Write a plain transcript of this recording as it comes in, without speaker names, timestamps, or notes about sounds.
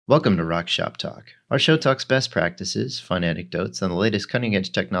Welcome to Rock Shop Talk. Our show talks best practices, fun anecdotes, and the latest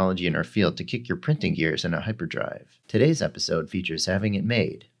cutting-edge technology in our field to kick your printing gears in a hyperdrive. Today's episode features having it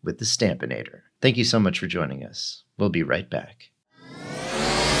made with the Stampinator. Thank you so much for joining us. We'll be right back.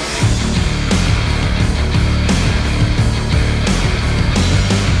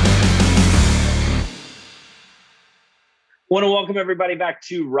 Want to welcome everybody back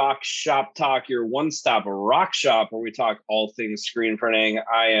to Rock Shop Talk, your one-stop rock shop where we talk all things screen printing.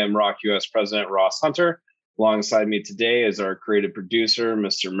 I am Rock US President Ross Hunter. Alongside me today is our creative producer,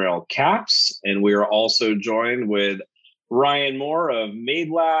 Mr. Merrill Caps, and we are also joined with Ryan Moore of Made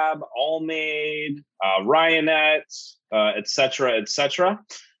Lab, All Made, Ryanette, etc., etc.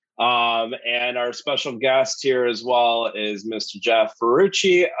 And our special guest here as well is Mr. Jeff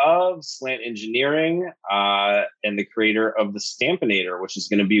Ferrucci of Slant Engineering and the creator of the Stampinator, which is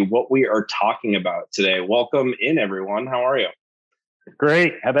going to be what we are talking about today. Welcome in, everyone. How are you?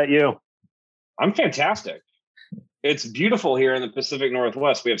 Great. How about you? I'm fantastic. It's beautiful here in the Pacific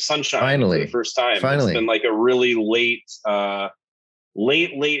Northwest. We have sunshine Finally. for the first time. Finally. It's been like a really late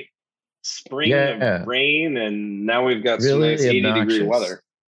spring of rain, and now we've got some nice 80-degree weather.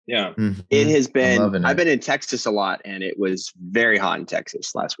 Yeah. Mm-hmm. It has been, I've been in Texas a lot, and it was very hot in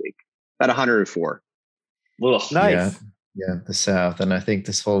Texas last week, about 104. Ugh. Nice. Yeah, the South. And I think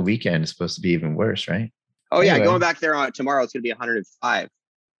this whole weekend is supposed to be even worse, right? Oh, yeah. Going back there tomorrow, it's going to be 105.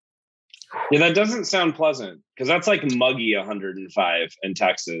 Yeah, that doesn't sound pleasant because that's like muggy 105 in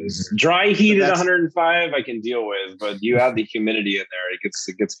Texas. Mm-hmm. Dry heat at 105 I can deal with, but you have the humidity in there. It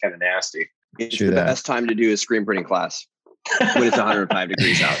gets kind of nasty. It's the best time to do a screen printing class. When it's 105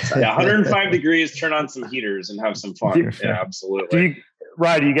 degrees outside. Yeah, 105 degrees, turn on some heaters and have some fun. Yeah, absolutely.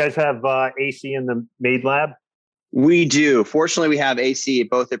 Do you guys have AC in the Made Lab? We do. Fortunately, we have AC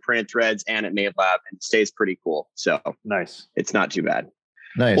both at Printed Threads and at Made Lab, and it stays pretty cool. So nice. It's not too bad.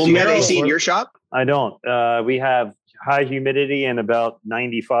 Nice. Well, you have AC in your shop? I don't. We have high humidity and about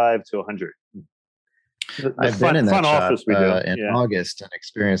 95 to 100. I've been in that shop in August and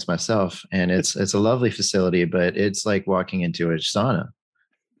experienced myself, and it's a lovely facility, but it's like walking into a sauna.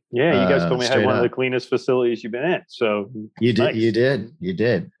 Yeah, you guys told me I had one of the cleanest facilities you've been in. So you did.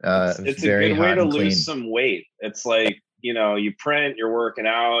 It's a good way to lose some weight. It's like, you print, you're working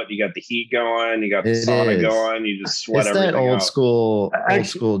out, you got the heat going, you got the sauna going, you just sweat everything out. It's that old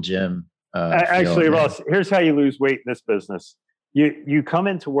school gym. Actually, Ross, here's how you lose weight in this business. You come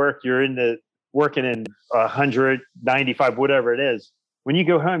into work, you're working in 195, whatever it is. When you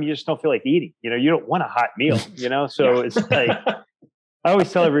go home, you just don't feel like eating. You don't want a hot meal, So it's like, I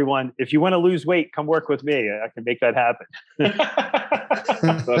always tell everyone, if you want to lose weight, come work with me. I can make that happen.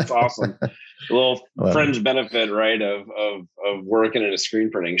 That's awesome. A little fringe benefit, right, of working in a screen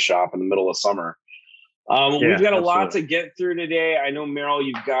printing shop in the middle of summer. We've got a lot to get through today. I know, Merrill,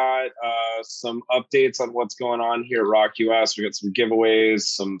 you've got some updates on what's going on here at Rock US. We've got some giveaways,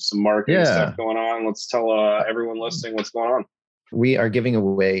 some marketing stuff going on. Let's tell everyone listening what's going on. We are giving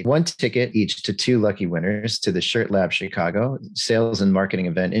away one ticket each to two lucky winners to the Shirt Lab Chicago sales and marketing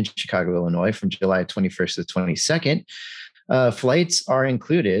event in Chicago, Illinois from July 21st to 22nd. Flights are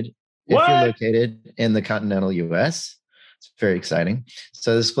included if you're located in the continental U.S. It's very exciting.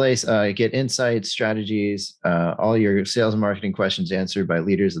 So this place, get insights, strategies, all your sales and marketing questions answered by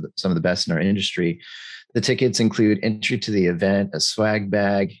leaders of some of the best in our industry. The tickets include entry to the event, a swag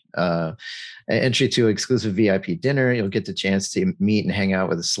bag, entry to exclusive VIP dinner. You'll get the chance to meet and hang out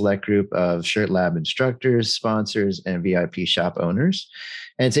with a select group of Shirt Lab instructors, sponsors, and VIP shop owners.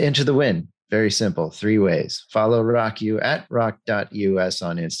 And to enter the win, very simple, 3 ways. Follow RockU at rock.us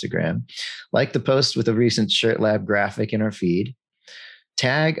on Instagram. Like the post with a recent Shirt Lab graphic in our feed.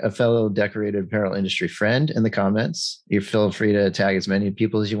 Tag a fellow decorated apparel industry friend in the comments. You feel free to tag as many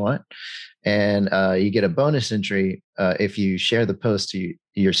people as you want. And you get a bonus entry if you share the post to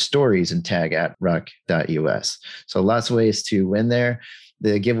your stories and tag at rock.us. So lots of ways to win there.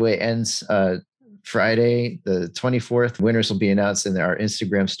 The giveaway ends Friday, the 24th. Winners will be announced in our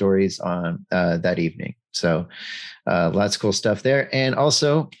Instagram stories on that evening. So lots of cool stuff there. And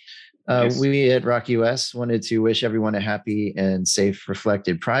also, nice. We at Rock US wanted to wish everyone a happy and safe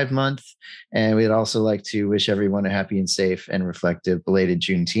reflective Pride Month. And we'd also like to wish everyone a happy and safe and reflective belated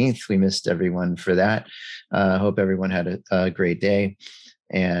Juneteenth. We missed everyone for that. Hope everyone had a great day.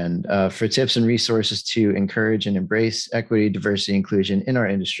 And for tips and resources to encourage and embrace equity, diversity, inclusion in our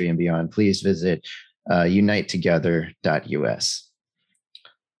industry and beyond, please visit unitetogether.us.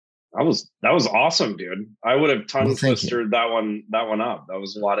 That was awesome, dude. I would have tongue twistered that one up. That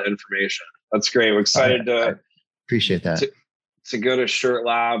was a lot of information. That's great. We're excited I appreciate that. to go to Shirt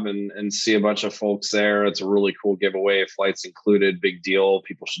Lab and see a bunch of folks there. It's a really cool giveaway, flights included, big deal.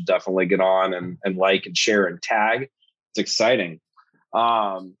 People should definitely get on and like and share and tag. It's exciting.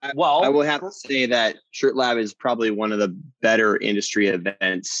 I will have to say that Shirt Lab is probably one of the better industry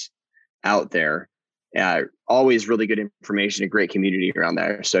events out there. Always really good information, a great community around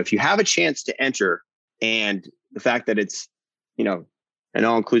there. So if you have a chance to enter, and the fact that it's, an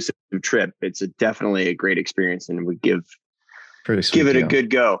all-inclusive trip, it's definitely a great experience, and we give it a good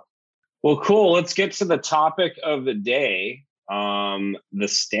go. Well, cool. Let's get to the topic of the day, the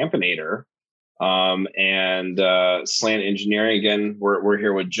Stampinator, and Slant Engineering. Again, we're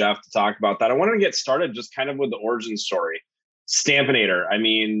here with Jeff to talk about that. I wanted to get started just kind of with the origin story. Stampinator. I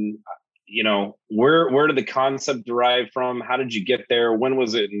mean, where did the concept derive from? How did you get there? When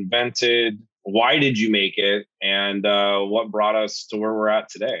was it invented? Why did you make it? And what brought us to where we're at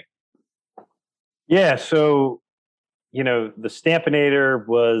today? Yeah. So, the Stampinator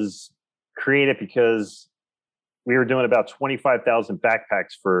was created because we were doing about 25,000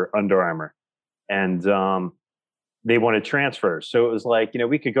 backpacks for Under Armour, and they wanted transfers. So it was like,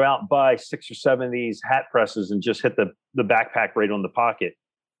 we could go out and buy 6 or 7 of these hat presses and just hit the backpack right on the pocket.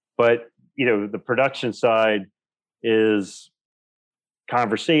 But, the production side is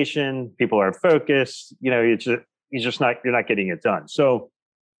conversation. People aren't focused. You're not getting it done. So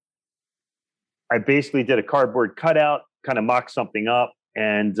I basically did a cardboard cutout, kind of mocked something up,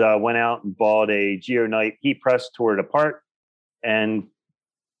 and went out and bought a Geonite heat press, tore it apart, and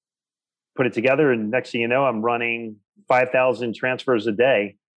put it together. And next thing you know, I'm running 5,000 transfers a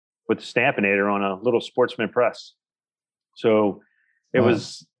day with the Stampinator on a little Sportsman press. So it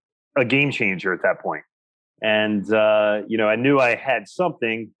was a game changer at that point. And, I knew I had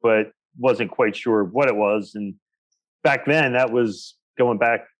something, but wasn't quite sure what it was. And back then, that was going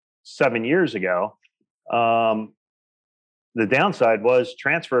back 7 years ago. The downside was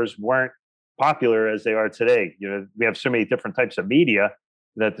transfers weren't popular as they are today. We have so many different types of media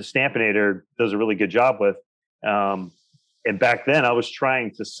that the Stampinator does a really good job with. And back then I was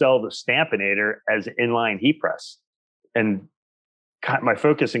trying to sell the Stampinator as an inline heat press. And my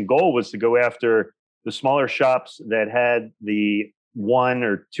focus and goal was to go after the smaller shops that had the 1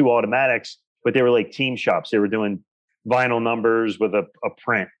 or 2 automatics, but they were like team shops. They were doing vinyl numbers with a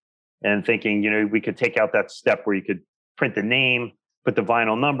print, and thinking, we could take out that step where you could print the name, put the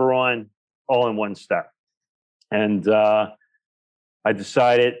vinyl number on, all in one step. And I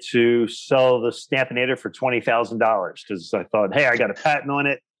decided to sell the Stampinator for $20,000 because I thought, hey, I got a patent on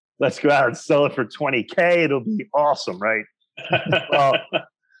it. Let's go out and sell it for $20K. It'll be awesome, right? Well,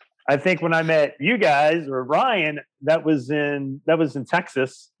 I think when I met you guys or Ryan, that was in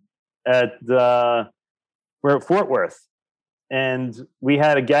Texas we're at Fort Worth. And we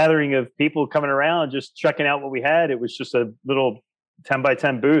had a gathering of people coming around just checking out what we had. It was just a little 10 by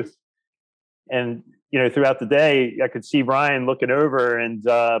 10 booth. And, throughout the day, I could see Ryan looking over, and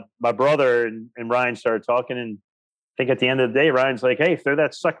my brother and Ryan started talking. And I think at the end of the day, Ryan's like, hey, throw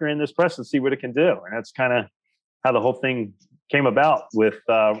that sucker in this press and see what it can do. And that's kind of how the whole thing came about with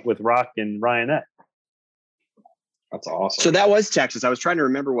Rock and Ryanette. That's awesome. So that was Texas. I was trying to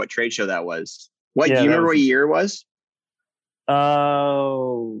remember what trade show that was. Do you remember what year it was?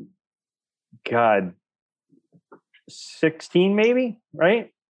 Oh, God. 16 maybe,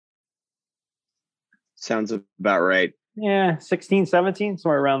 right? Sounds about right. Yeah, 16, 17,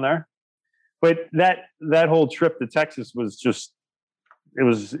 somewhere around there. But that whole trip to Texas was just, it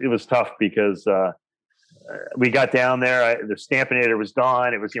was tough because we got down there. The Stampinator was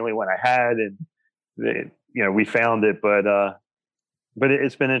gone. It was the only one I had, and we found it. But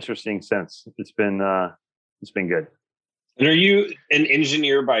it's been interesting since. It's been good. And are you an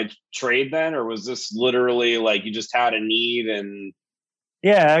engineer by trade then, or was this literally like you just had a need and?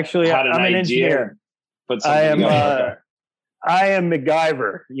 Yeah, actually, I'm an engineer. I am. Okay. I am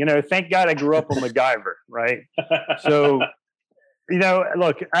MacGyver. Thank God I grew up on MacGyver, right? So,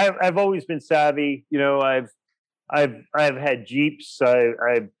 look, I've always been savvy. I've had Jeeps.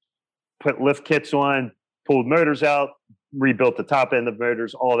 I've put lift kits on, pulled motors out, rebuilt the top end of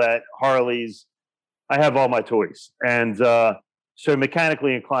motors, all that. Harleys. I have all my toys, and so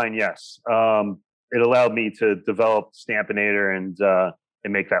mechanically inclined, yes. It allowed me to develop Stampinator and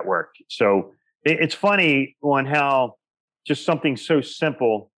make that work. So it's funny on how just something so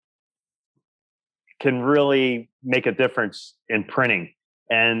simple can really make a difference in printing.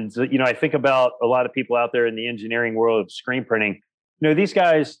 And I think about a lot of people out there in the engineering world of screen printing. These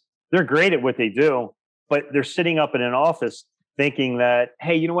guys, they're great at what they do, but they're sitting up in an office thinking that,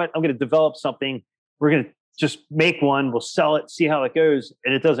 hey, you know what? I'm going to develop something. We're going to just make one. We'll sell it, see how it goes.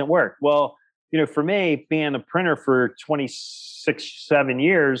 And it doesn't work. Well, for me, being a printer for 26, 7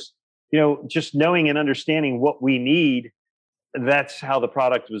 years, just knowing and understanding what we need, that's how the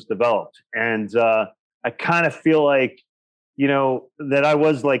product was developed. And I kind of feel like, that I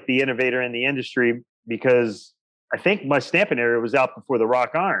was like the innovator in the industry, because I think my Stampinator was out before the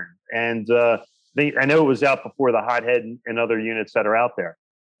Rock Iron. And I know it was out before the Hothead and other units that are out there.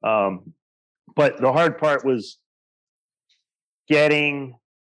 But the hard part was getting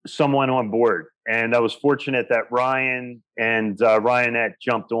someone on board. And I was fortunate that Ryan and Ryanette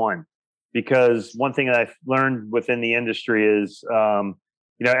jumped on, because one thing that I've learned within the industry is,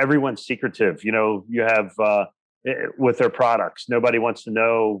 everyone's secretive. You have with their products, nobody wants to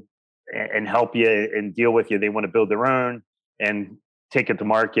know and help you and deal with you. They want to build their own and take it to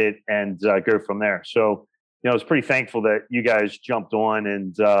market and go from there. So, I was pretty thankful that you guys jumped on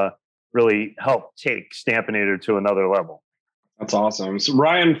and really helped take Stampinator to another level. That's awesome. So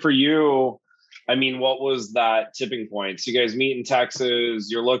Ryan, for you, I mean, what was that tipping point? So you guys meet in Texas,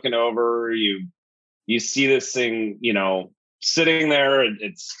 you're looking over, you see this thing, sitting there.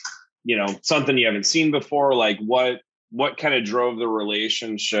 It's, something you haven't seen before. Like what kind of drove the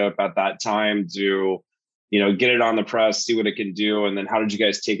relationship at that time to, get it on the press, see what it can do? And then how did you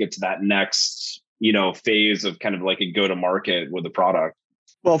guys take it to that next, phase of kind of like a go-to-market with the product?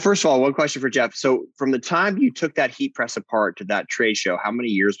 Well, first of all, one question for Jeff. So from the time you took that heat press apart to that trade show, how many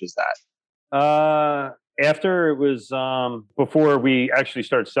years was that? After it was before we actually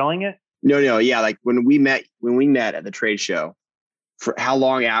started selling it? No. Yeah. Like when we met at the trade show, for how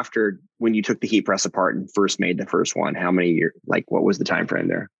long after when you took the heat press apart and first made the first one? How many years? Like what was the time frame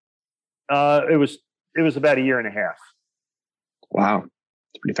there? It was about a year and a half. Wow.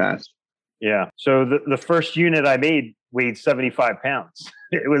 It's pretty fast. Yeah. So the first unit I made weighed 75 pounds.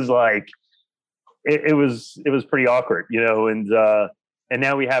 It was like, it was pretty awkward, and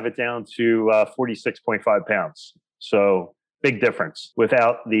now we have it down to 46.5 pounds. So big difference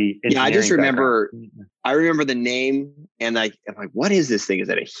without the engineering. Yeah, I just remember, I remember the name, and I'm like, what is this thing? Is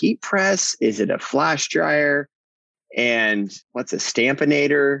it a heat press? Is it a flash dryer? And what's a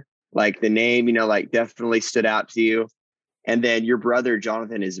Stampinator? Like the name, definitely stood out to you. And then your brother,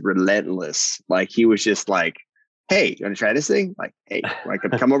 Jonathan, is relentless. Like he was just like, hey, you want to try this thing? Like, hey,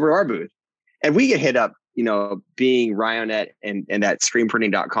 come over to our booth. And we get hit up, being Ryonet and that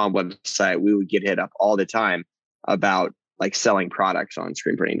screenprinting.com website, we would get hit up all the time about like selling products on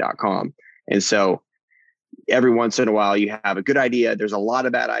screenprinting.com. And so every once in a while you have a good idea. There's a lot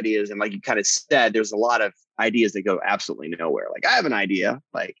of bad ideas. And like you kind of said, there's a lot of ideas that go absolutely nowhere. Like I have an idea,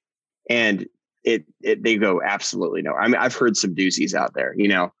 and they go absolutely nowhere. I mean, I've heard some doozies out there,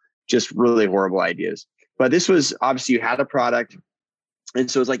 just really horrible ideas. But this was obviously you had a product. And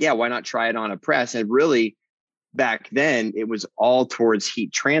so it's like, yeah, why not try it on a press? And really back then it was all towards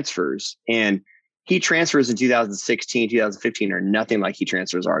heat transfers, and heat transfers in 2016, 2015 are nothing like heat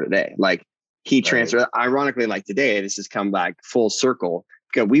transfers are today. Like heat transfer, ironically, like today, this has come back full circle,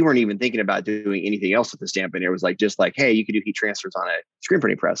 because we weren't even thinking about doing anything else with the Stampinator. It was like, just like, hey, you could do heat transfers on a screen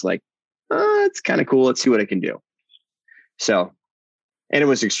printing press. Like, it's kind of cool. Let's see what it can do. So, and it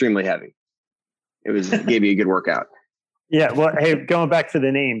was extremely heavy. It gave you a good workout. Yeah. Well, hey, going back to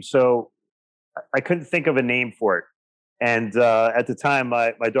the name. So I couldn't think of a name for it. And at the time,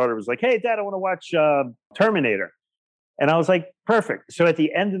 my daughter was like, hey, Dad, I want to watch Terminator. And I was like, perfect. So at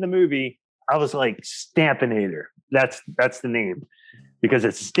the end of the movie, I was like, Stampinator. That's the name, because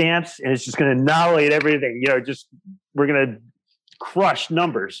it stamps and it's just going to annihilate everything. We're going to crush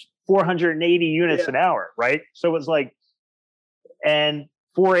numbers, 480 units an hour, right? So it was like, and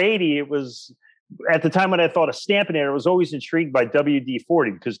 480, it was, at the time when I thought of Stampinator, I was always intrigued by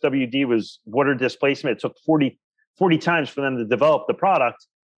WD-40, because WD was water displacement. It took 40 times for them to develop the product.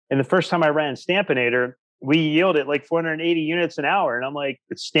 And the first time I ran Stampinator, we yielded like 480 units an hour. And I'm like,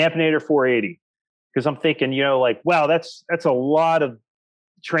 it's Stampinator 480. Because I'm thinking, wow, that's a lot of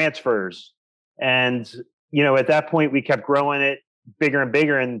transfers. And, at that point, we kept growing it bigger and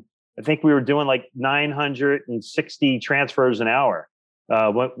bigger. And I think we were doing like 960 transfers an hour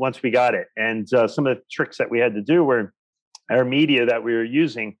once we got it. And some of the tricks that we had to do were our media that we were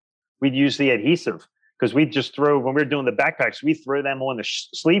using, we'd use the adhesive, because we'd just throw, when we were doing the backpacks, we throw them on the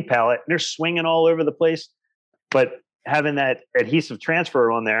sleeve pallet and they're swinging all over the place. But having that adhesive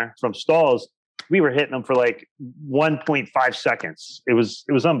transfer on there from Stalls, we were hitting them for like 1.5 seconds. It was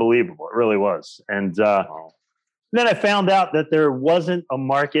unbelievable. It really was. And then I found out that there wasn't a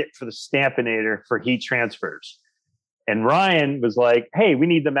market for the Stampinator for heat transfers. And Ryan was like, hey, we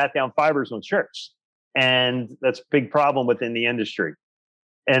need the matte down fibers on shirts. And that's a big problem within the industry.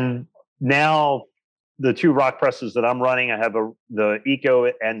 And now the two rock presses that I'm running, I have the Eco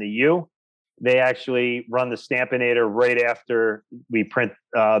and the U. they actually run the Stampinator right after we print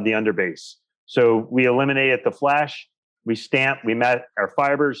the underbase. So we eliminated the flash, we stamp, we mat our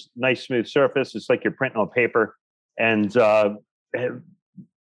fibers, nice smooth surface. It's like you're printing on paper. And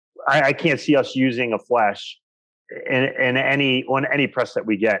I can't see us using a flash on any press that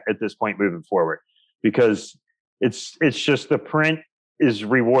we get at this point moving forward, because it's just the print is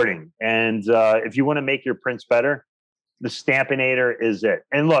rewarding. And if you want to make your prints better, the Stampinator is it.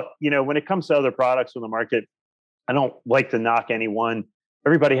 And look, when it comes to other products on the market, I don't like to knock anyone.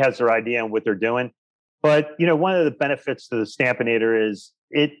 Everybody has their idea on what they're doing. But, one of the benefits to the Stampinator is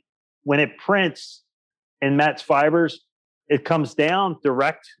when it prints and mats fibers, it comes down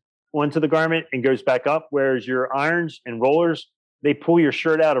direct onto the garment and goes back up. Whereas your irons and rollers, they pull your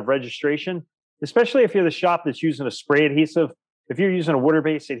shirt out of registration, especially if you're the shop that's using a spray adhesive. If you're using a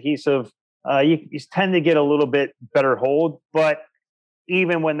water-based adhesive, you tend to get a little bit better hold. But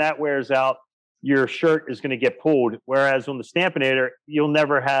even when that wears out, your shirt is going to get pulled. Whereas on the Stampinator, you'll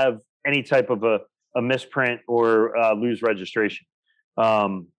never have any type of a misprint or lose registration.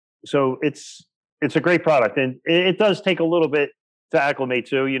 So it's a great product, and it does take a little bit to acclimate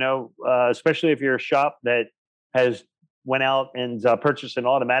to, especially if you're a shop that has went out and purchased an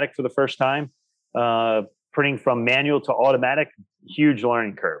automatic for the first time. Printing from manual to automatic, huge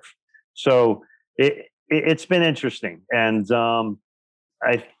learning curve. So it's been interesting. And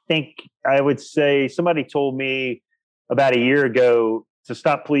I think I would say somebody told me about a year ago to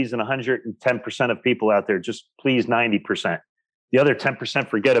stop pleasing 110% of people out there, just please 90%. The other 10%,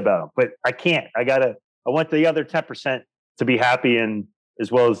 forget about them. But I can't. I want the other 10% to be happy, and as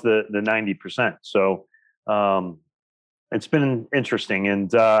well as the 90%. So it's been interesting.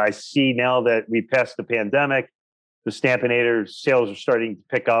 And I see now that we passed the pandemic, the Stampinator sales are starting to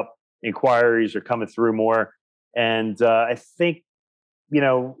pick up. Inquiries are coming through more. And I think,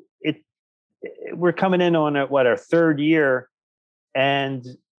 we're coming in on our third year, and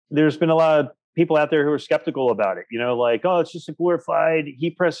there's been a lot of people out there who are skeptical about it, like, oh, it's just a glorified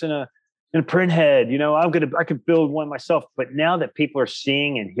heat press in a print head. I could build one myself. But now that people are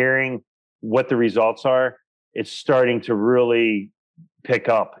seeing and hearing what the results are, it's starting to really pick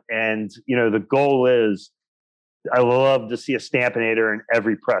up. And, the goal is, I love to see a Stampinator in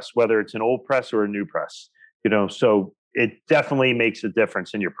every press, whether it's an old press or a new press, so it definitely makes a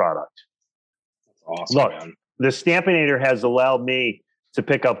difference in your product. That's awesome, look, man. The Stampinator has allowed me to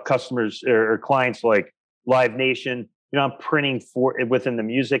pick up customers or clients like Live Nation. I'm printing within the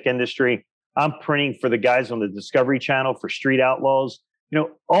music industry. I'm printing for the guys on the Discovery Channel for Street Outlaws.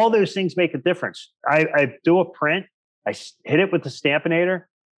 All those things make a difference. I do a print, I hit it with the Stampinator,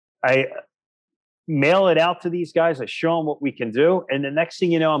 I mail it out to these guys, I show them what we can do, and the next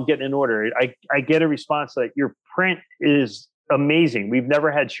thing you know, I'm getting an order. I get a response like, your print is amazing. We've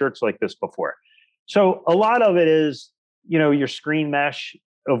never had shirts like this before. So a lot of it is, your screen mesh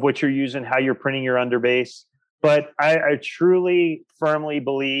of what you're using, how you're printing your underbase. But I truly, firmly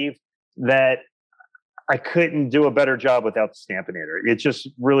believe that I couldn't do a better job without the Stampinator. It just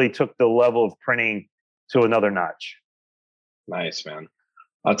really took the level of printing to another notch. Nice, man.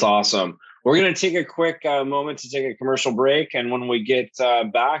 That's awesome. We're going to take a quick moment to take a commercial break. And when we get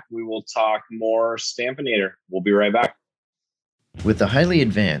back, we will talk more Stampinator. We'll be right back. With the highly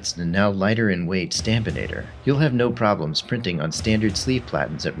advanced and now lighter in weight Stampinator, you'll have no problems printing on standard sleeve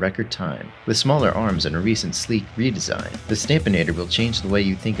platens at record time. With smaller arms and a recent sleek redesign, the Stampinator will change the way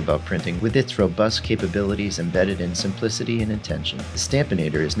you think about printing with its robust capabilities embedded in simplicity and intention. The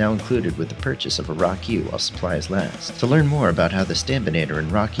Stampinator is now included with the purchase of a RockU while supplies last. To learn more about how the Stampinator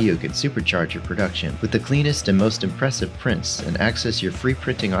and RockU can supercharge your production with the cleanest and most impressive prints, and access your free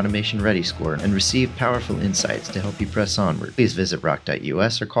printing automation ready score and receive powerful insights to help you press onward, please visit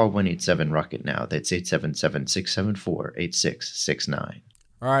rock.us or call 1-87-ROCKET-NOW. That's 877-674-8669.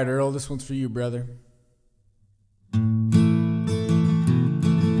 All right, Earl, this one's for you, brother.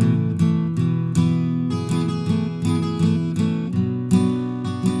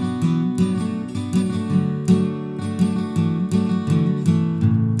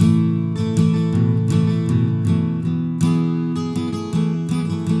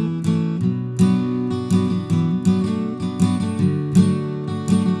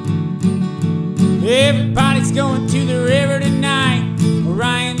 Everybody's going to the river tonight.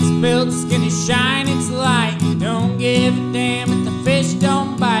 Orion's belt's gonna shine its light. Don't give a damn if the fish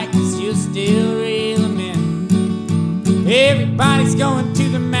don't bite, 'cause you'll still reel them in. Everybody's going to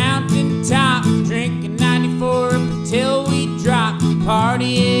the mountain top, drinking 94 up until we drop.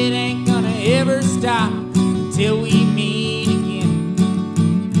 Party, it ain't gonna ever stop until we meet again.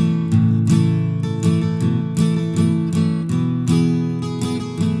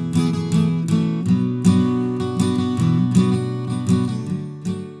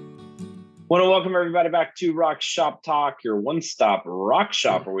 welcome everybody back to Rock Shop Talk, your one-stop rock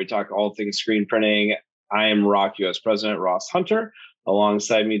shop where we talk all things screen printing. I am Rock US President Ross Hunter.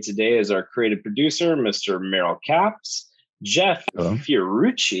 Alongside me today is our creative producer, Mr. Merrill Capps, Jeff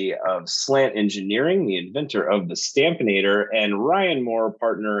Fiorucci of Slant Engineering, the inventor of the Stampinator, and Ryan Moore,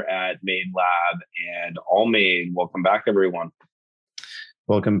 partner at Made Lab and All Made. Welcome back, everyone.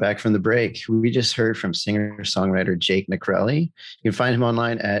 Welcome back from the break. We just heard from singer-songwriter Jake Nacrelli. You can find him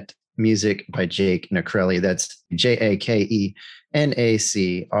online at Music by Jake Nacrelli. That's JakeNacrelli, and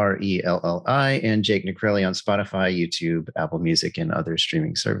Jake Nacrelli on Spotify, YouTube, Apple Music, and other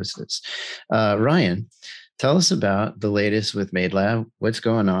streaming services. Ryan, tell us about the latest with Made Lab. What's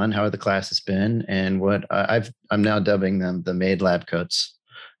going on? How have the classes been? And what I'm now dubbing them the Made Lab coats.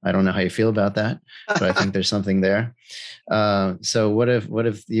 I don't know how you feel about that, but I think there's something there. So what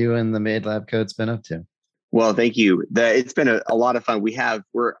have you and the Made Lab coats been up to? Well, thank you. It's been a lot of fun.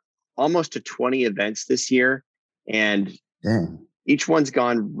 We're almost to 20 events this year, and each one's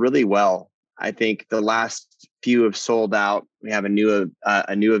gone really well. I think the last few have sold out. We have a new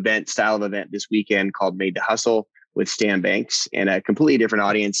style of event this weekend called Made to Hustle with Stan Banks and a completely different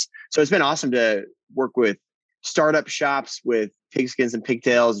audience. So it's been awesome to work with startup shops with Pigskins and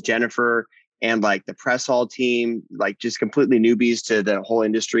Pigtails, Jennifer, and like the press hall team, like just completely newbies to the whole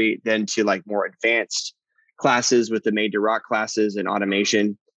industry, then to like more advanced classes with the Made to Rock classes and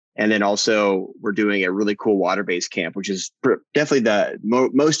automation. And then also we're doing a really cool water-based camp, which is definitely the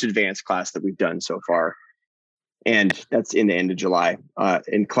most advanced class that we've done so far. And that's in the end of July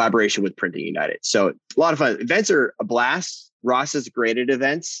in collaboration with Printing United. So a lot of fun. Events are a blast. Ross is great at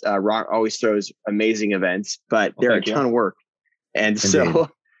events. Ross always throws amazing events, but they're a ton of work. And so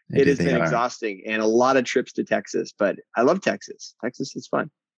it has been exhausting and a lot of trips to Texas, but I love Texas. Texas is fun.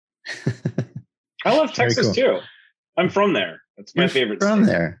 I love Texas too. I'm from there. It's my favorite from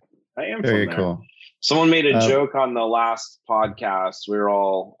state. There. I am very from there. Cool. Someone made a joke on the last podcast. We were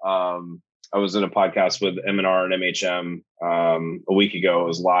all, I was in a podcast with M&R and MHM a week ago. It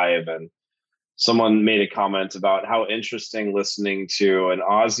was live, and someone made a comment about how interesting listening to an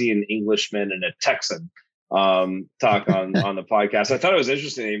Aussie, an Englishman, and a Texan talk on the podcast. I thought it was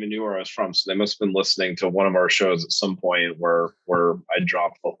interesting. They even knew where I was from, so they must have been listening to one of our shows at some point where I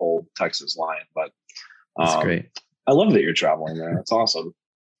dropped the whole Texas line. But that's great. I love that you're traveling there. That's awesome.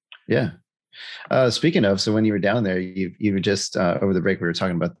 Yeah. Speaking of, so when you were down there, you were just over the break, we were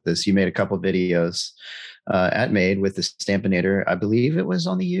talking about this. You made a couple of videos at Made with the Stampinator. I believe it was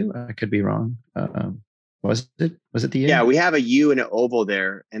on the U. I could be wrong. Was it the U? Yeah, we have a U and an oval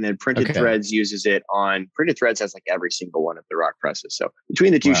there, and then Printed Threads uses it on. Printed Threads has like every single one of the rock presses. So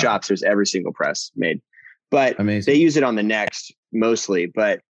between the two shops, there's every single press made. But they use it on the Next mostly.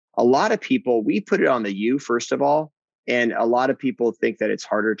 But a lot of people, we put it on the U first of all. And a lot of people think that it's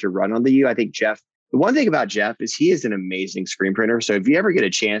harder to run on the U. I think the one thing about Jeff is he is an amazing screen printer. So if you ever get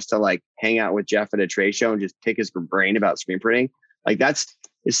a chance to like hang out with Jeff at a trade show and just pick his brain about screen printing, like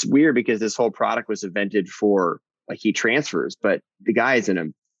it's weird because this whole product was invented for like heat transfers, but the guy is a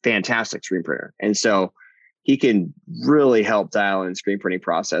fantastic screen printer. And so he can really help dial in screen printing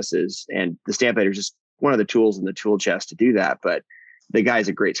processes. And the Stampinator is just one of the tools in the tool chest to do that. But the guy's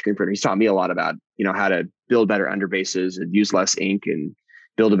a great screen printer. He's taught me a lot about, how to build better underbases and use less ink and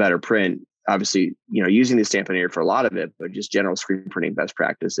build a better print. Obviously, using the Stampinator for a lot of it, but just general screen printing best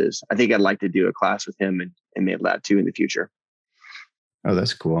practices. I think I'd like to do a class with him and Made Lab too in the future. Oh,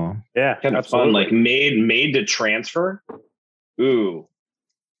 that's cool. Yeah, kind of fun. Like made to transfer. Ooh,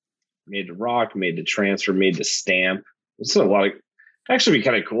 Made to Rock, Made to transfer, Made to stamp. It's a lot of. Actually, be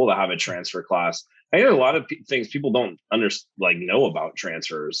kind of cool to have a transfer class. I think a lot of things people don't know about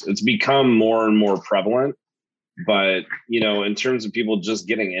transfers. It's become more and more prevalent, but in terms of people just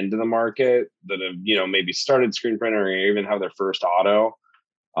getting into the market that have maybe started screen printer or even have their first auto,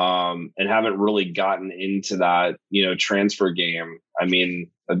 and haven't really gotten into that transfer game. I mean,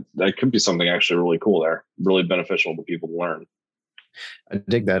 that could be something actually really cool there, really beneficial to people to learn. I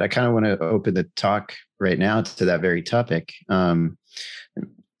dig that. I kind of want to open the talk right now to that very topic.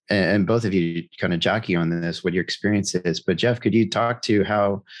 And both of you kind of jockey on this, what your experience is. But Jeff, could you talk to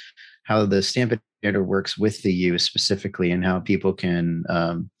how the Stampinator works with the U specifically, and how people can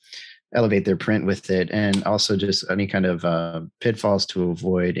elevate their print with it, and also just any kind of pitfalls to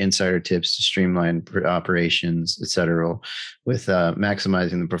avoid, insider tips to streamline operations, et cetera, with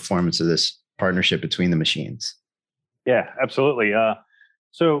maximizing the performance of this partnership between the machines? Yeah, absolutely.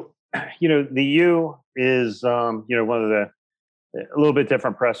 So, the U is, one of a little bit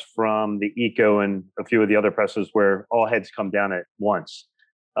different press from the Eco and a few of the other presses where all heads come down at once.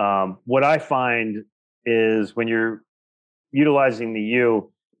 What I find is when you're utilizing the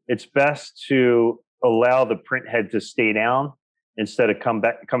U, it's best to allow the print head to stay down instead of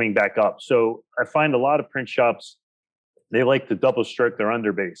coming back up. So I find a lot of print shops, they like to double stroke their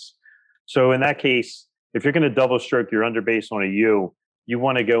underbase. So in that case, if you're going to double stroke your underbase on a U, you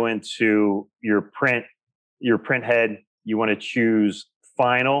want to go into your print head. You want to choose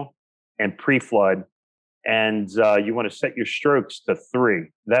final and pre-flood, and you want to set your strokes to 3.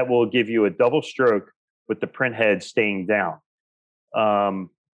 That will give you a double stroke with the print head staying down.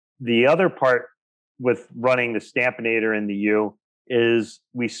 The other part with running the Stampinator in the U is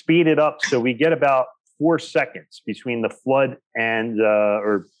we speed it up so we get about 4 seconds between the flood and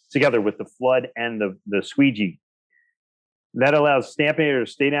or together with the flood and the squeegee. That allows Stampinator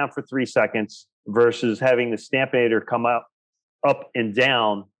to stay down for 3 seconds versus having the Stampinator come up and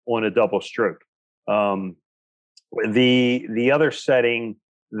down on a double stroke. The other setting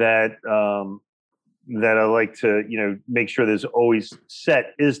that that I like to make sure there's always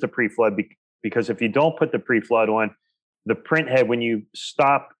set is the pre-flood, because if you don't put the pre-flood on, the print head, when you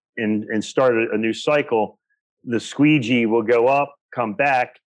stop and start a new cycle, the squeegee will go up, come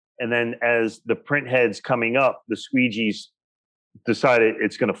back, and then as the print head's coming up, the squeegee's decided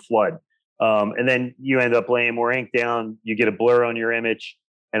it's going to flood. And then you end up laying more ink down, you get a blur on your image,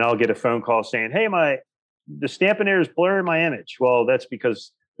 and I'll get a phone call saying, hey, the Stampinator is blurring my image. Well, that's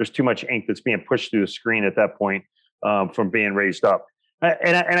because there's too much ink that's being pushed through the screen at that point from being raised up.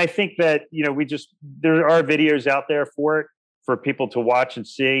 And I think that, there are videos out there for it for people to watch and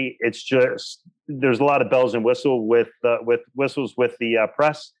see. It's just, there's a lot of bells and whistles with the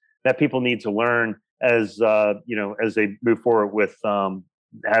press that people need to learn as they move forward with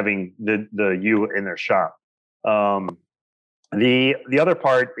having the U in their shop. The other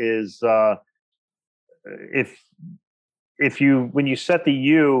part is when you set the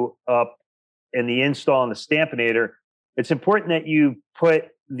U up in the install on the Stampinator, it's important that you put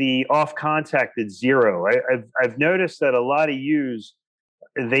the off contact at 0. I've noticed that a lot of U's,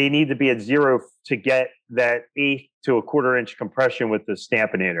 they need to be at 0 to get that 1/8 to 1/4 inch compression with the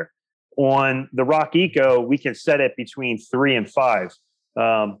Stampinator. On the Rock Eco, we can set it between 3 and 5.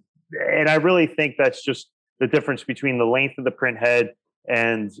 And I really think that's just the difference between the length of the print head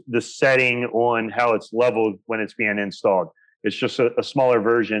and the setting on how it's leveled when it's being installed. It's just a smaller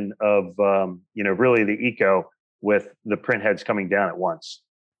version of, really the Eco with the print heads coming down at once.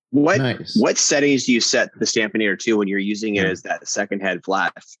 What settings do you set the Stampinator to when you're using it as that second head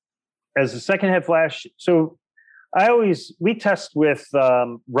flash? As a second head flash, so we test with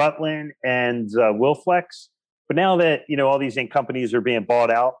Rutland and Wilflex, but now that all these ink companies are being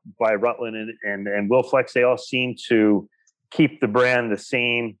bought out by Rutland and Wilflex, they all seem to keep the brand the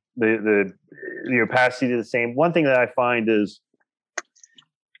same, the opacity the same. One thing that I find is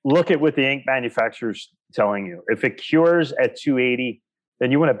look at what the ink manufacturer's telling you. If it cures at 280,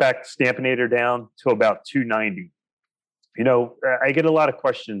 then you want to back the Stampinator down to about 290. I get a lot of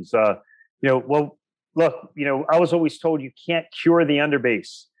questions. Well, look, I was always told you can't cure the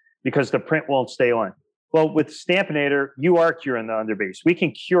underbase because the print won't stay on. Well, with Stampinator, you are curing the underbase. We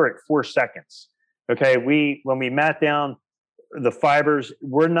can cure it 4 seconds. Okay, when we mat down the fibers,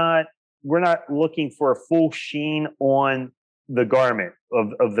 we're not looking for a full sheen on the garment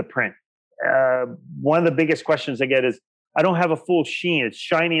of the print. One of the biggest questions I get is, I don't have a full sheen. It's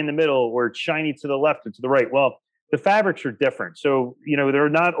shiny in the middle, or it's shiny to the left or to the right. Well, the fabrics are different. So, they're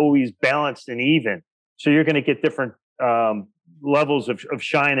not always balanced and even. So you're going to get different levels of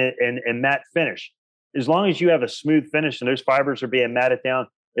shine and matte finish. As long as you have a smooth finish and those fibers are being matted down,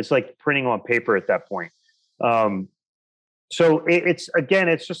 it's like printing on paper at that point. So it's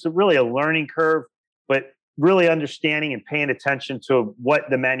just really a learning curve, but really understanding and paying attention to what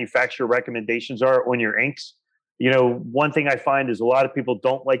the manufacturer recommendations are on your inks. One thing I find is a lot of people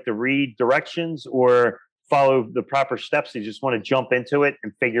don't like to read directions or follow the proper steps. They just want to jump into it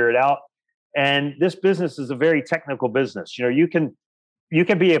and figure it out. And this business is a very technical business. You can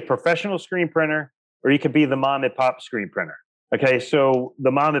be a professional screen printer, or you can be the mom and pop screen printer. Okay, so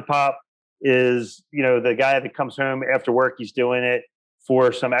the mom and pop is the guy that comes home after work. He's doing it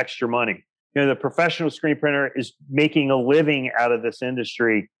for some extra money. The professional screen printer is making a living out of this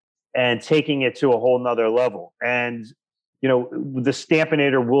industry and taking it to a whole nother level. And the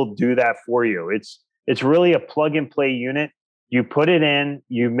Stampinator will do that for you. It's really a plug and play unit. You put it in,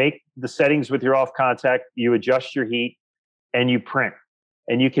 you make the settings with your off contact, you adjust your heat, and you print.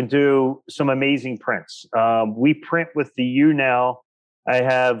 And you can do some amazing prints. We print with the U now. I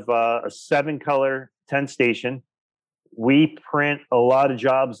have a 7-color 10 station. We print a lot of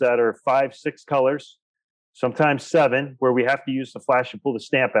jobs that are 5, 6 colors, sometimes 7, where we have to use the flash and pull the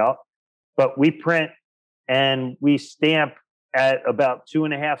stamp out. But we print and we stamp at about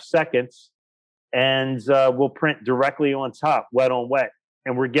 2.5 seconds, and we'll print directly on top, wet on wet,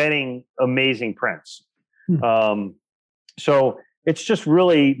 and we're getting amazing prints. So it's just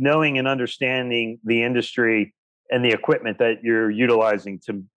really knowing and understanding the industry and the equipment that you're utilizing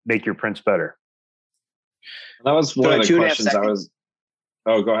to make your prints better. That was one of the questions I was.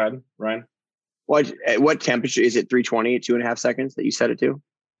 Oh, go ahead, Ryan. What temperature is it? 320 at 2.5 seconds that you set it to?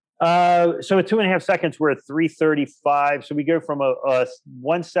 So at 2.5 seconds, we're at 335. So we go from a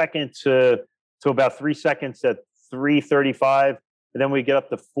 1 second to about 3 seconds at 335. And then we get up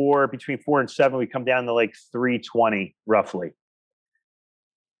to between 4 and 7, we come down to like 320 roughly.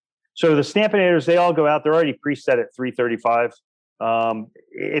 So the Stampinators, they all go out. They're already preset at 335.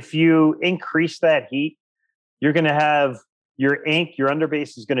 If you increase that heat, you're going to have your ink, your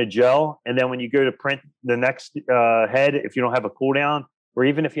underbase is going to gel. And then when you go to print the next head, if you don't have a cool down, or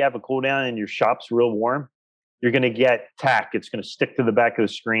even if you have a cool down and your shop's real warm, you're going to get tack. It's going to stick to the back of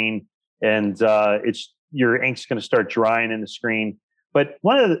the screen, and your ink's going to start drying in the screen. But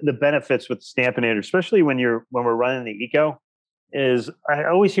one of the benefits with the Stampinator, especially when we're running the Eco, is I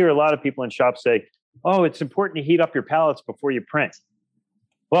always hear a lot of people in shops say, "Oh, it's important to heat up your palettes before you print."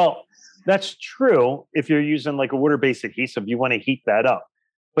 Well, that's true if you're using like a water-based adhesive. You want to heat that up.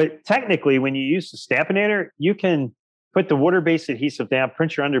 But technically, when you use the Stampinator, you can put the water-based adhesive down,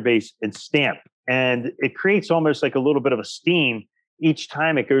 print your underbase, and stamp. And it creates almost like a little bit of a steam each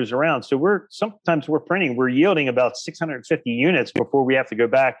time it goes around. So sometimes we're yielding about 650 units before we have to go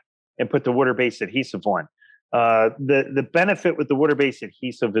back and put the water-based adhesive on. The benefit with the water-based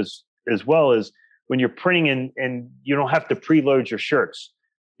adhesive is, as well, as when you're printing and you don't have to preload your shirts.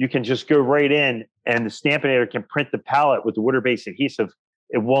 You can just go right in, and the Stampinator can print the palette with the water-based adhesive.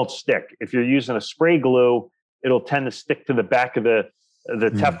 It won't stick. If you're using a spray glue, it'll tend to stick to the back of the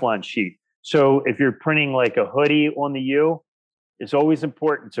Teflon sheet. So if you're printing like a hoodie on the U, it's always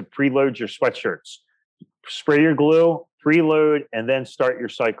important to preload your sweatshirts. Spray your glue, preload, and then start your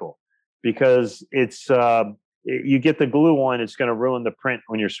cycle, because it's you get the glue on, it's going to ruin the print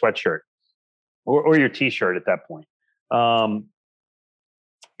on your sweatshirt or your T-shirt at that point.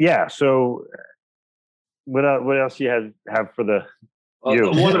 Yeah. So what else you have for the?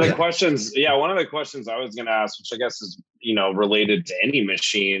 One of the questions I was going to ask, which I guess is, related to any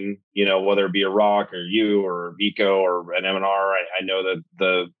machine, whether it be a Rock or you or Eco or an M&R. I know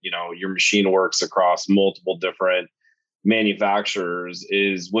that your machine works across multiple different manufacturers.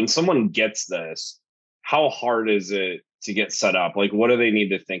 Is when someone gets this, how hard is it to get set up? Like, what do they need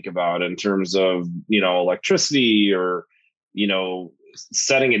to think about in terms of, electricity or,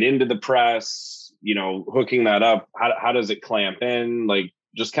 setting it into the press? Hooking that up, how does it clamp in? Like,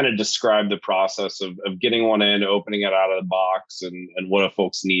 just kind of describe the process of getting one in, opening it out of the box, and what do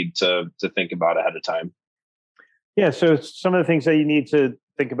folks need to think about ahead of time? Yeah, so some of the things that you need to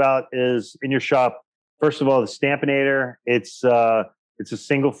think about is in your shop. First of all, the Stampinator, it's a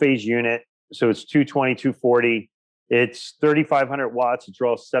single phase unit. So it's 220, 240. It's 3,500 watts. It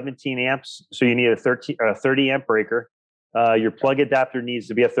draws 17 amps. So you need a 30 amp breaker. Your plug adapter needs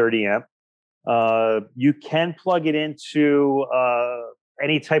to be a 30 amp. You can plug it into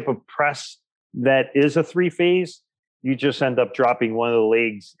any type of press that is a 3-phase. You just end up dropping one of the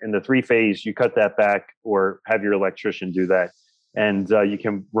legs in the 3-phase. You cut that back or have your electrician do that. And you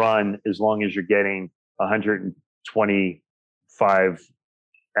can run as long as you're getting 125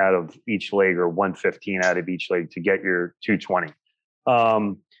 out of each leg or 115 out of each leg to get your 220.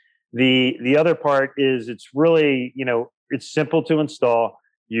 The other part is it's really, it's simple to install.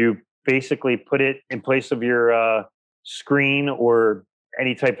 You basically put it in place of your screen or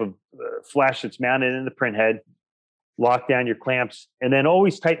any type of flash that's mounted in the print head, lock down your clamps, and then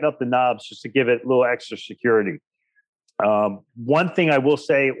always tighten up the knobs just to give it a little extra security. One thing I will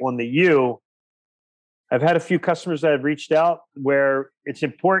say on the U, I've had a few customers that have reached out where it's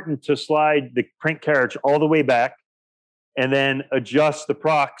important to slide the print carriage all the way back and then adjust the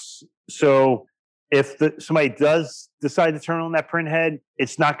procs. So if somebody does decide to turn on that print head,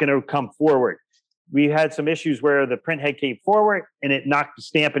 it's not going to come forward. We had some issues where the print head came forward and it knocked the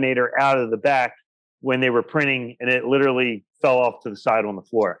Stampinator out of the back when they were printing, and it literally fell off to the side on the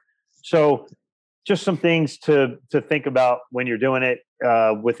floor. So just some things to think about when you're doing it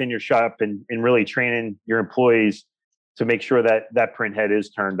within your shop and really training your employees to make sure that that print head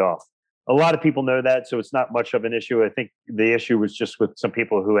is turned off. A lot of people know that, so it's not much of an issue. I think the issue was just with some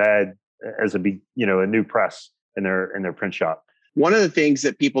people who had a new press in their print shop. One of the things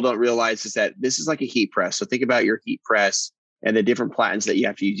that people don't realize is that this is like a heat press. So think about your heat press and the different platens that you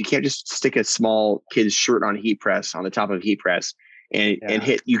have to use. You can't just stick a small kid's shirt on a heat press on the top of a heat press and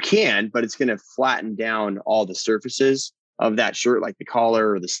hit. You can, but it's going to flatten down all the surfaces of that shirt, like the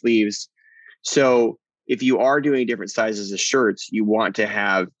collar or the sleeves. So if you are doing different sizes of shirts, you want to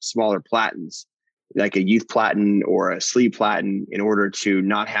have smaller platens, like a youth platen or a sleeve platen, in order to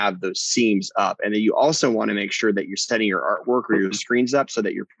not have those seams up. And then you also want to make sure that you're setting your artwork or your screens up so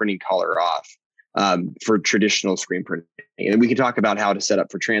that you're printing color off for traditional screen printing. And we can talk about how to set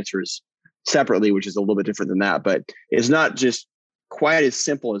up for transfers separately, which is a little bit different than that. But it's not just quite as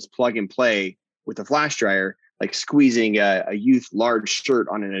simple as plug and play with a flash dryer, like squeezing a youth large shirt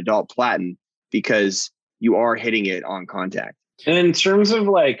on an adult platen, because you are hitting it on contact. And in terms of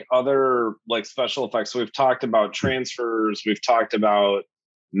like other like special effects, so we've talked about transfers, we've talked about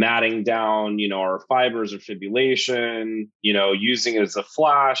matting down, our fibers or fibrillation, using it as a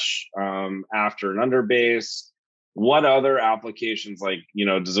flash after an underbase. What other applications, like,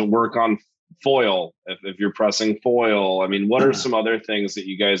 does it work on foil if you're pressing foil? I mean, what are some other things that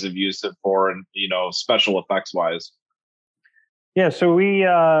you guys have used it for, and special effects wise? Yeah, so we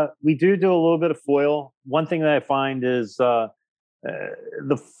do a little bit of foil. One thing that I find is the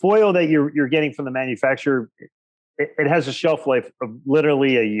foil that you're getting from the manufacturer, it has a shelf life of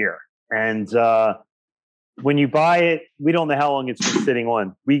literally a year. And when you buy it, we don't know how long it's been sitting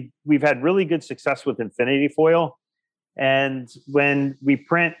on. We've had really good success with Infinity foil. And when we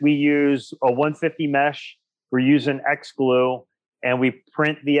print, we use a 150 mesh. We're using X glue, and we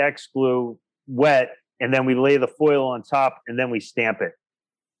print the X glue wet, and then we lay the foil on top, and then we stamp it.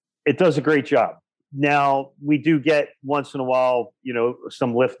 It does a great job. Now, we do get once in a while,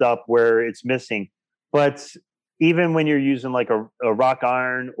 some lift up where it's missing. But even when you're using like a rock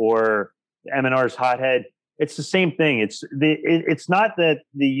iron or M&R's hothead, it's the same thing. It's not that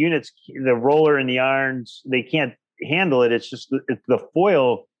the units, the roller and the irons, they can't handle it. It's just the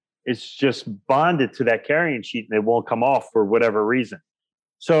foil is just bonded to that carrying sheet, and it won't come off for whatever reason.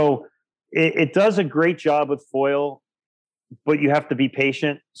 So it does a great job with foil, but you have to be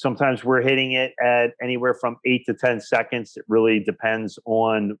patient. Sometimes we're hitting it at anywhere from 8 to 10 seconds. It really depends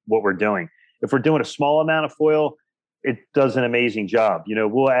on what we're doing. If we're doing a small amount of foil, it does an amazing job.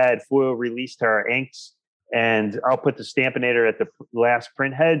 We'll add foil release to our inks, and I'll put the Stampinator at the last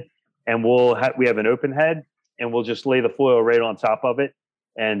print head, and we have an open head, and we'll just lay the foil right on top of it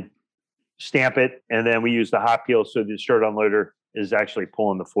and stamp it. And then we use the hot peel, so the shirt unloader is actually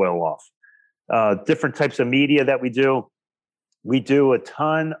pulling the foil off. Different types of media that we do. We do a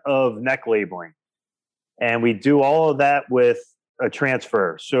ton of neck labeling, and we do all of that with a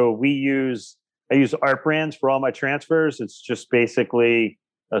transfer. So I use Art Brands for all my transfers. It's just basically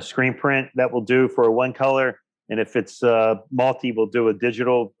a screen print that we'll do for one color. And if it's multi, we'll do a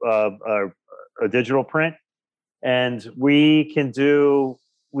digital print. And we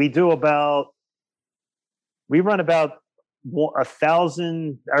run about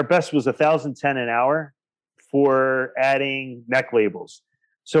 1,000. Our best was 1,010 an hour for adding neck labels.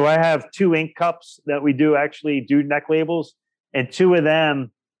 So I have 2 ink cups that we do neck labels, and 2 of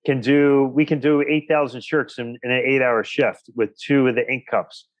them we can do 8,000 shirts in an 8-hour shift with 2 of the ink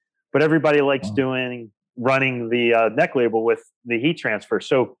cups. But everybody likes running the neck label with the heat transfer.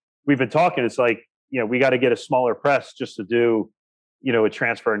 So we've been talking, it's like, we got to get a smaller press just to do, a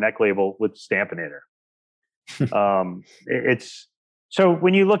transfer neck label with Stampinator. So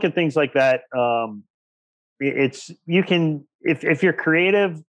when you look at things like that, if you're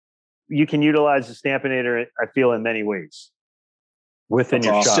creative, you can utilize the Stampinator, I feel, in many ways within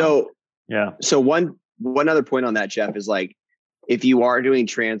your shop. So, yeah. So one other point on that, Jeff, is like, if you are doing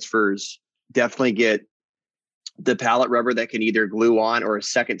transfers, definitely get the pallet rubber that can either glue on, or a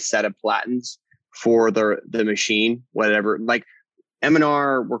second set of platens for the machine, whatever. Like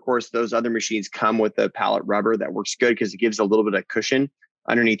M&R, Workhorse, those other machines come with a pallet rubber that works good because it gives a little bit of cushion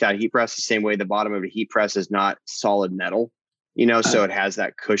underneath that heat press, the same way the bottom of a heat press is not solid metal, so it has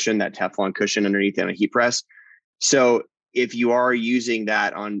that cushion, that Teflon cushion underneath on a heat press. So if you are using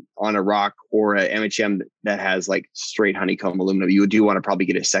that on a rock or a MHM that has like straight honeycomb aluminum, you do want to probably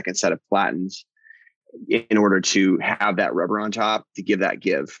get a second set of platens in order to have that rubber on top to give that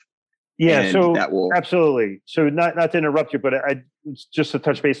give. Yeah, and so that will absolutely. So not to interrupt you, but just to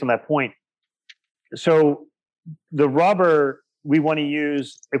touch base on that point. So the rubber we want to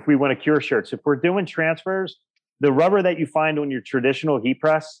use if we want to cure shirts. If we're doing transfers, the rubber that you find on your traditional heat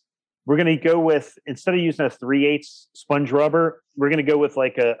press, we're going to go with, instead of using a 3/8 sponge rubber, we're going to go with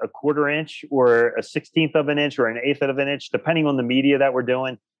like a 1/4 inch or a 1/16 of an inch or an 1/8 of an inch, depending on the media that we're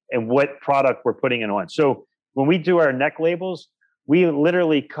doing and what product we're putting it on. So when we do our neck labels, we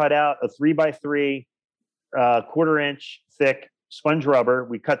literally cut out a 3x3 1/4 inch thick sponge rubber.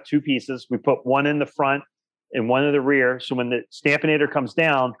 We cut 2 pieces. We put one in the front and one in the rear. So when the Stampinator comes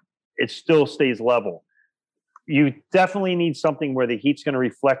down, it still stays level. you definitely need something where the heat's going to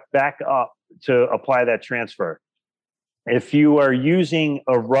reflect back up to apply that transfer. If you are using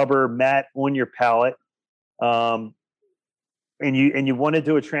a rubber mat on your pallet, and you want to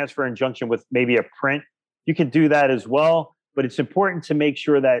do a transfer in junction with maybe a print, you can do that as well. But it's important to make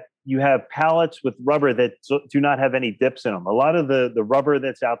sure that you have pallets with rubber that do not have any dips in them. A lot of the rubber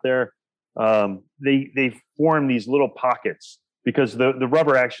that's out there, they form these little pockets because the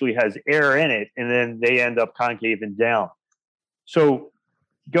rubber actually has air in it, and then they end up concaving down. So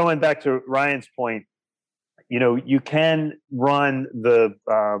going back to Ryan's point, you can run the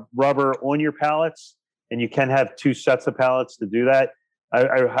rubber on your pallets, and you can have 2 sets of pallets to do that.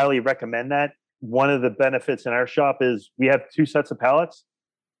 I highly recommend that. One of the benefits in our shop is we have 2 sets of pallets.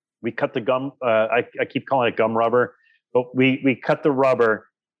 We cut the gum. I keep calling it gum rubber, but we cut the rubber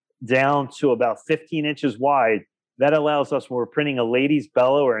down to about 15 inches wide. That allows us, when we're printing a ladies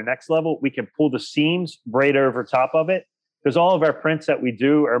bellow or a next level, we can pull the seams right over top of it, because all of our prints that we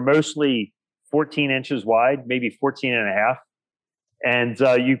do are mostly 14 inches wide, maybe 14 and a half. And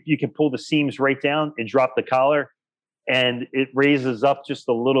you can pull the seams right down and drop the collar, and it raises up just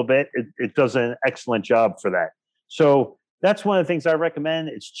a little bit. It does an excellent job for that. So that's one of the things I recommend.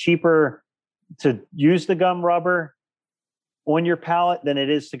 It's cheaper to use the gum rubber on your pallet than it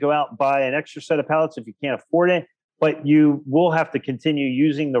is to go out and buy an extra set of pallets if you can't afford it. But you will have to continue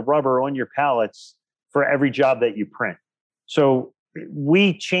using the rubber on your pallets for every job that you print. So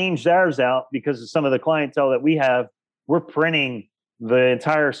we changed ours out because of some of the clientele that we have. We're printing the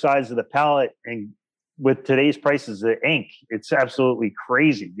entire size of the pallet, and with today's prices of ink, it's absolutely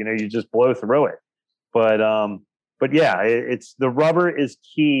crazy. You just blow through it. But yeah, it's the rubber is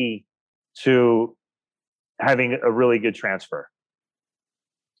key to having a really good transfer.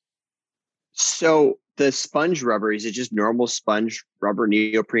 So the sponge rubber, is it just normal sponge rubber,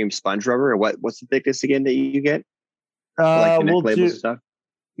 neoprene sponge rubber, or what's the thickness again that you get? Like the neck labels and stuff?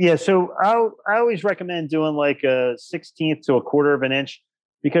 Yeah, so I always recommend doing like a 1/16 to a 1/4 of an inch,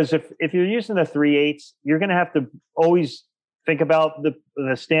 because if you're using a 3/8, you're going to have to always think about the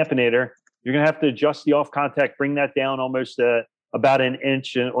stampinator. You're going to have to adjust the off contact, bring that down almost about an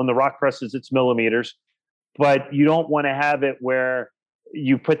inch. And on the rock presses, it's millimeters. But you don't want to have it where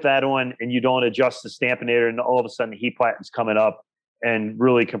you put that on and you don't adjust the stampinator, and all of a sudden the heat platen's coming up and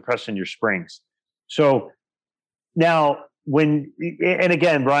really compressing your springs. So now, and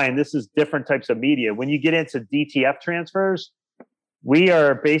again, Brian, this is different types of media. When you get into DTF transfers, we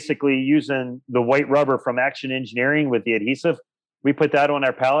are basically using the white rubber from Action Engineering with the adhesive. We put that on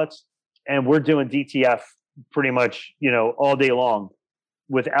our pallets, and we're doing DTF pretty much, all day long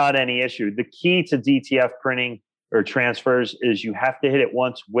without any issue. The key to DTF printing or transfers is you have to hit it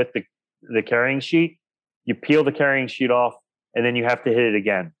once with the carrying sheet. You peel the carrying sheet off, and then you have to hit it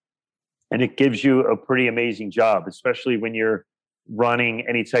again. And it gives you a pretty amazing job, especially when you're running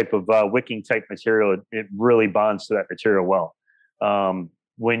any type of wicking type material. It really bonds to that material well. And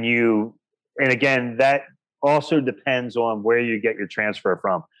again, that also depends on where you get your transfer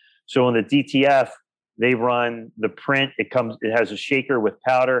from. So in the DTF, they run the print. It has a shaker with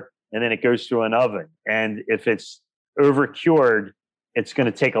powder, and then it goes through an oven. And if it's over cured, it's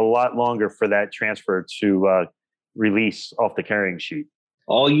going to take a lot longer for that transfer to release off the carrying sheet.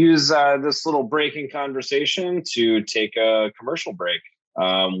 I'll use this little break in conversation to take a commercial break.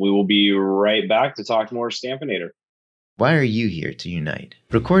 We will be right back to talk more Stampinator. Why are you here to Unite?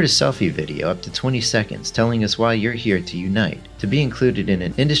 Record a selfie video up to 20 seconds telling us why you're here to Unite, to be included in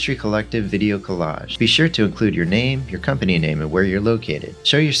an industry collective video collage. Be sure to include your name, your company name, and where you're located.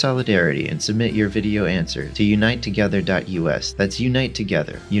 Show your solidarity and submit your video answer to unitetogether.us. That's Unite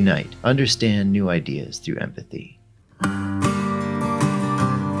Together. Unite. Understand new ideas through empathy.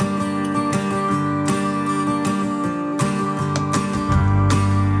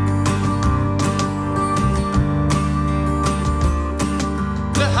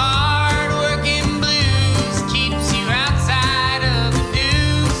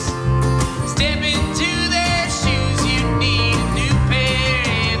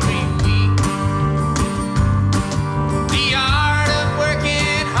 The art of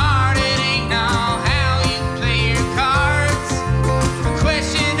working hard, it ain't all how you play your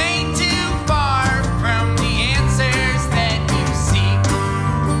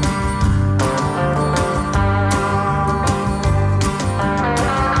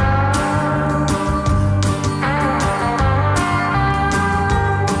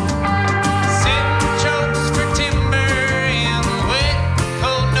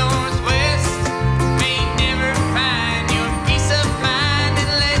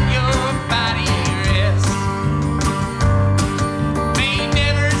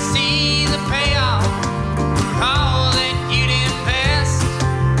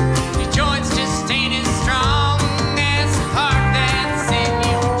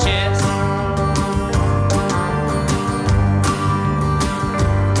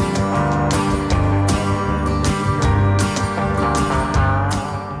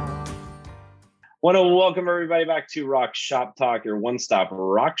Want to welcome everybody back to Rock Shop Talk, your one-stop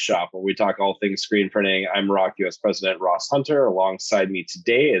rock shop where we talk all things screen printing. I'm Rock US President Ross Hunter. Alongside me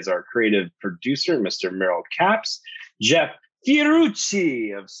today is our creative producer, Mr. Merrill Caps, Jeff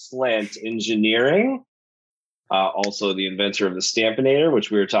Fiorucci of Slant Engineering, also the inventor of the Stampinator,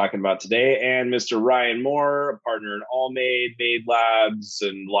 which we were talking about today, and Mr. Ryan Moore, a partner in Allmade, Made Labs,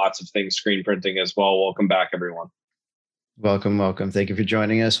 and lots of things screen printing as well. Welcome back, everyone. Welcome. Thank you for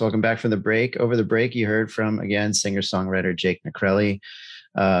joining us. Welcome back from the break. Over the break, you heard from, again, singer-songwriter Jake Necrelli.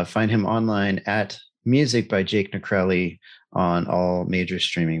 Find him online at Music by Jake Necrelli on all major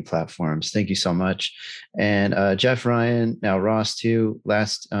streaming platforms. Thank you so much. And Jeff, Ryan, now Ross too.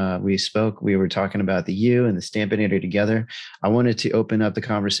 Last we spoke, we were talking about the U and the Stampinator together. I wanted to open up the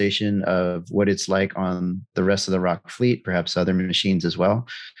conversation of what it's like on the rest of the Rock fleet, perhaps other machines as well.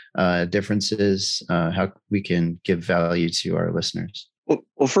 Differences, how we can give value to our listeners.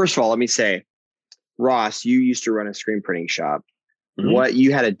 Well, first of all, let me say, Ross, you used to run a screen printing shop. Mm-hmm. What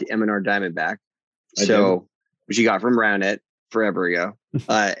you had a M&R Diamondback, which you got from Roundnet forever ago.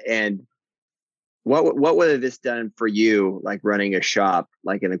 And what would have this done for you, like running a shop,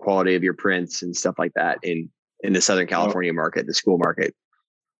 like in the quality of your prints and stuff like that in the Southern California market, the school market?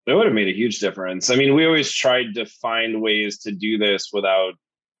 It would have made a huge difference. I mean, we always tried to find ways to do this without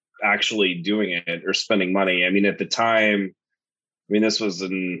actually doing it or spending money. I mean, at the time, this was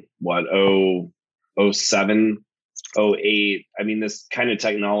in 07, 08. I mean, this kind of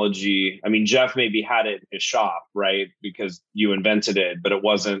technology, Jeff maybe had it in his shop, right? Because you invented it, but it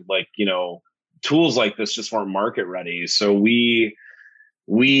wasn't like, tools like this just weren't market ready. So we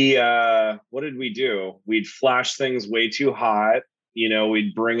what did we do? We'd flash things way too hot.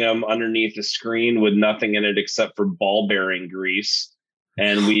 We'd bring them underneath the screen with nothing in it except for ball bearing grease.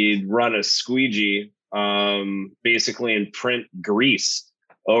 And we'd run a squeegee, basically, and print grease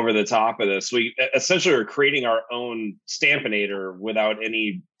over the top of this. We essentially are creating our own Stampinator without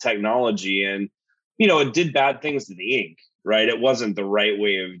any technology. And, it did bad things to the ink, right? It wasn't the right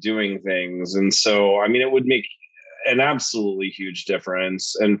way of doing things. And so, it would make an absolutely huge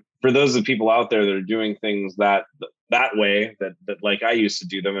difference. And for those of the people out there that are doing things that way, that like I used to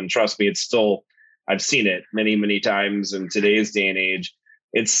do them, and trust me, it's still, I've seen it many, many times in today's day and age.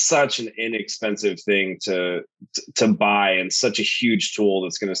 It's such an inexpensive thing to buy, and such a huge tool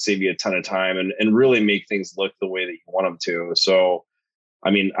that's going to save you a ton of time and really make things look the way that you want them to. So,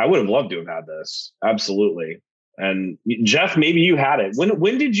 I would have loved to have had this. Absolutely. And Jeff, maybe you had it.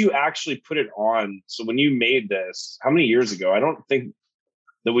 When did you actually put it on? So when you made this, how many years ago? I don't think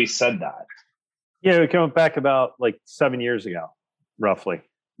that we said that. Yeah, we're coming back about like 7 years ago, roughly.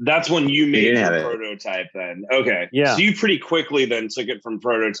 That's when you made your prototype then. Okay. Yeah. So you pretty quickly then took it from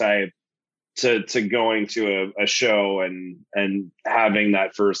prototype to going to a show and having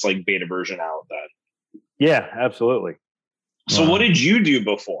that first like beta version out then. Yeah, absolutely. So what did you do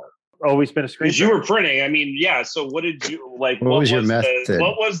before? Always been a screen. Because you were printing. So what did you like? What was your method?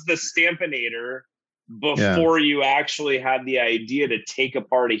 What was the Stampinator before you actually had the idea to take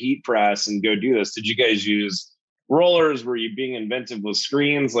apart a heat press and go do this? Did you guys use rollers? Were you being inventive with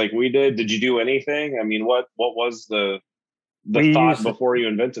screens like we did? Did you do anything? What was the thought before you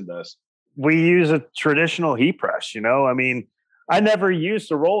invented this? We use a traditional heat press, I never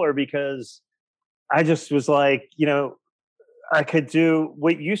used a roller because I just was like, I could do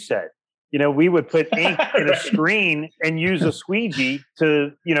what you said. We would put ink in a screen and use a squeegee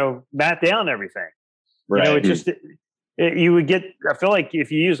to, mat down everything. Right. You would get, I feel like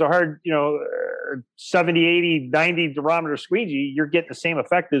if you use a hard, 70, 80, 90 durometer squeegee, you're getting the same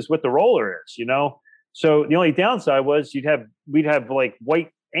effect as what the roller is, So the only downside was we'd have like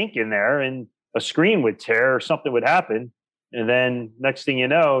white ink in there and a screen would tear or something would happen. And then next thing you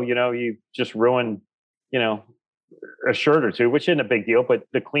know, you just ruin, a shirt or two, which isn't a big deal, but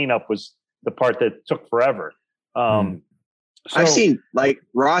the cleanup was the part that took forever. I've seen, like,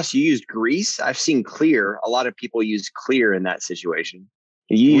 Ross, you used grease. I've seen clear. A lot of people use clear in that situation.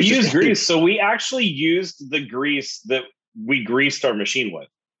 We used grease. So we actually used the grease that we greased our machine with.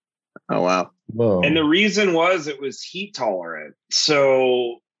 Oh, wow. Whoa. And the reason was it was heat tolerant.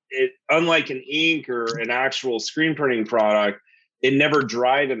 So it, unlike an ink or an actual screen printing product, it never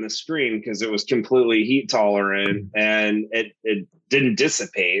dried in the screen because it was completely heat tolerant and it didn't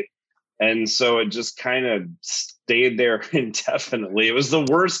dissipate. And so it just kind of stayed there indefinitely. It was the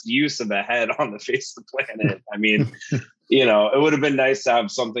worst use of a head on the face of the planet. It would have been nice to have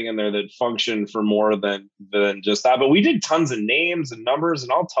something in there that functioned for more than just that. But we did tons of names and numbers.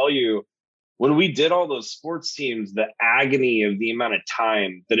 And I'll tell you, when we did all those sports teams, the agony of the amount of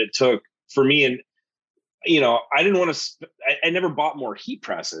time that it took for me. And I didn't want to, I never bought more heat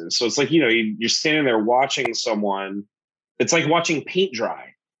presses. So it's like, you're standing there watching someone. It's like watching paint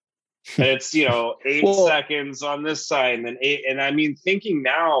dry. And it's, 8 seconds on this side and then 8. And I mean, thinking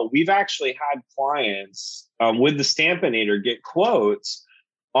now, we've actually had clients with the Stampinator get quotes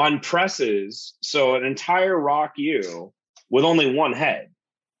on presses. So an entire Rock U with only one head.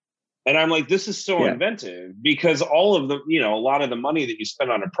 And I'm like, this is so inventive, because all of the, a lot of the money that you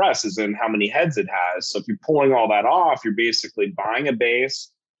spend on a press is in how many heads it has. So if you're pulling all that off, you're basically buying a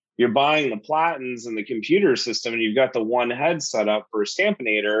base, you're buying the platens and the computer system, and you've got the one head set up for a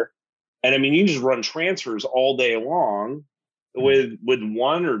Stampinator. And I mean, you just run transfers all day long with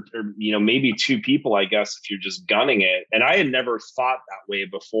one or maybe two people, I guess, if you're just gunning it. And I had never thought that way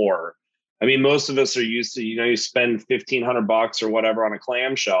before. I mean, most of us are used to, you spend $1,500 or whatever on a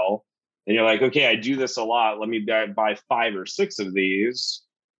clamshell. And you're like, okay, I do this a lot. Let me buy 5 or 6 of these.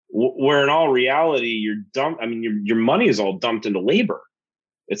 Where in all reality, your money is all dumped into labor.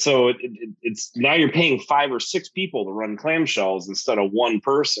 It's now you're paying 5 or 6 people to run clamshells instead of one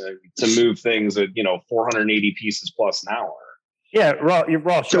person to move things at 480 pieces plus an hour. Yeah,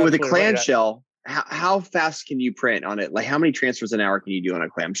 Ross. So with a clamshell, how fast can you print on it? Like, how many transfers an hour can you do on a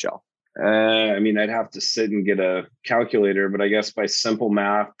clamshell? I'd have to sit and get a calculator, but I guess by simple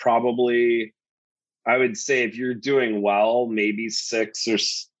math, probably I would say if you're doing well, maybe 6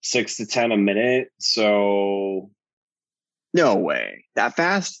 to 10 a minute. So no way, that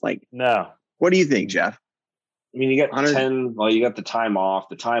fast? Like, no. What do you think, Jeff? I mean, you got 10. Well, you got the time off,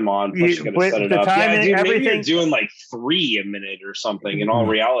 the time on. Plus you got to set it up. Maybe you're doing like 3 a minute or something. In all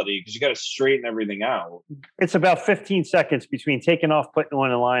reality, because you got to straighten everything out. It's about 15 seconds between taking off, putting one,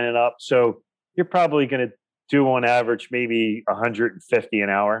 and lining up. So you're probably going to do on average maybe 150 an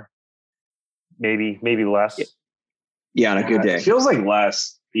hour, maybe less. Yeah, on a good day. It feels like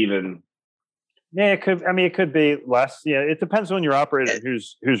less even. Yeah, it could. I mean, it could be less. Yeah, it depends on your operator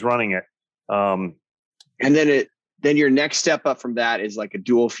who's running it. And then your next step up from that is like a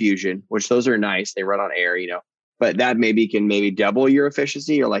dual fusion, which those are nice. They run on air, but that can double your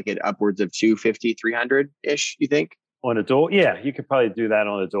efficiency, or like at upwards of 250, 300 ish, you think? On a dual? Yeah, you could probably do that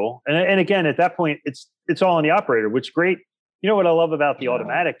on a dual. And again, at that point, it's all on the operator, which great. What I love about the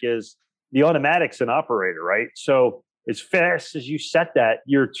automatic is the automatic's an operator, right? So as fast as you set that,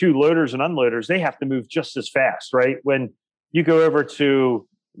 your 2 loaders and unloaders, they have to move just as fast, right? When you go over to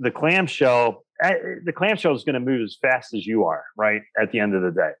the clamshell is going to move as fast as you are, right? At the end of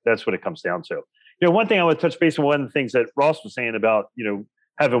the day, that's what it comes down to. One thing I would touch base on, one of the things that Ross was saying about,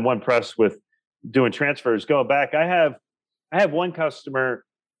 having one press with doing transfers. Going back, I have one customer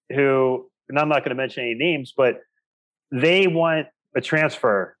who, and I'm not going to mention any names, but they want a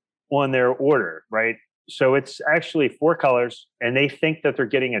transfer on their order, right? So it's actually 4 colors, and they think that they're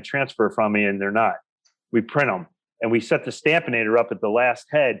getting a transfer from me, and they're not. We print them, and we set the Stampinator up at the last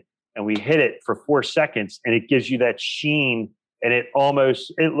head, and we hit it for 4 seconds, and it gives you that sheen, and it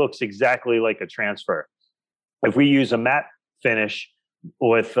looks exactly like a transfer. If we use a matte finish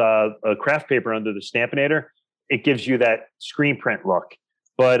with a craft paper under the Stampinator, it gives you that screen print look.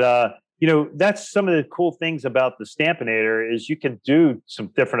 But that's some of the cool things about the Stampinator is you can do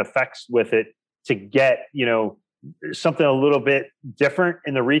some different effects with it to get something a little bit different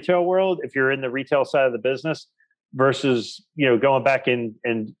in the retail world if you're in the retail side of the business versus going back and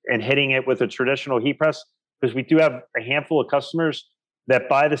hitting it with a traditional heat press, because we do have a handful of customers that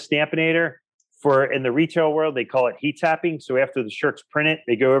buy the Stampinator for, in the retail world they call it heat tapping. So after the shirt's printed,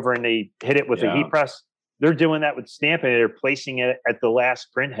 they go over and they hit it with a heat press. They're doing that with Stampinator, placing it at the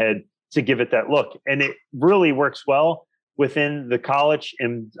last print head to give it that look, and it really works well within the college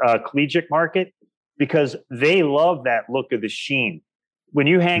and collegiate market, because they love that look of the sheen. When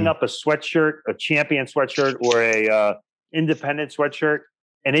you hang up a sweatshirt, a Champion sweatshirt, or a independent sweatshirt,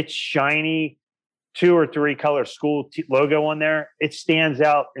 and it's shiny, 2 or 3 color school logo on there, it stands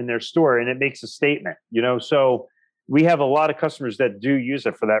out in their store and it makes a statement, So we have a lot of customers that do use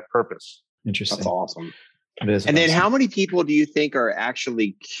it for that purpose. Interesting. That's awesome. And then how many people do you think are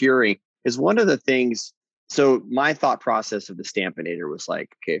actually curing? Is one of the things. So my thought process of the Stampinator was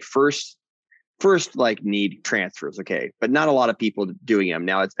like, okay, first like need transfers. Okay. But not a lot of people doing them.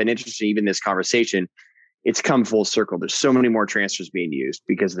 Now it's been interesting, even this conversation, it's come full circle. There's so many more transfers being used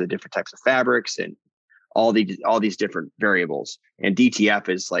because of the different types of fabrics and all these different variables. And DTF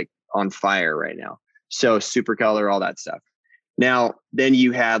is like on fire right now. So Supercolor, all that stuff. Now, then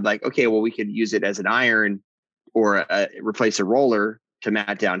you had like, okay, well, we could use it as an iron or replace a roller to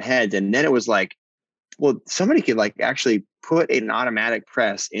mat down heads. And then it was like, well, somebody could like actually put an automatic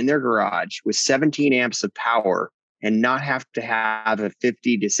press in their garage with 17 amps of power and not have to have a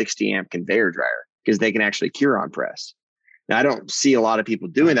 50 to 60 amp conveyor dryer. because they can actually cure on press. Now, I don't see a lot of people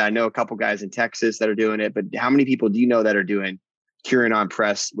doing that. I know a couple guys in Texas that are doing it, but how many people do you know that are doing curing on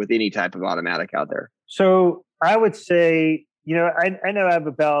press with any type of automatic out there? So I would say, I know I have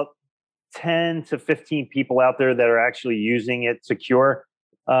about 10 to 15 people out there that are actually using it to cure.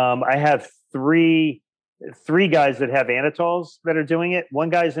 I have three guys that have Anatols that are doing it. One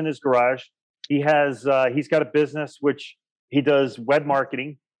guy's in his garage. He's got a business which he does web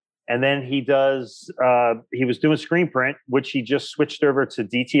marketing. And then he was doing screen print, which he just switched over to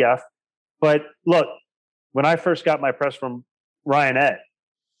DTF. But look, when I first got my press from Ryonet,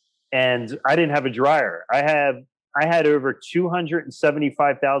 and I didn't have a dryer, I had over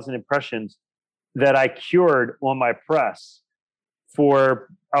 275,000 impressions that I cured on my press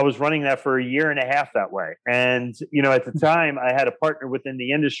I was running that for a year and a half that way. And, at the time I had a partner within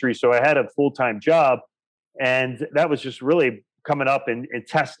the industry, so I had a full-time job, and that was just really coming up and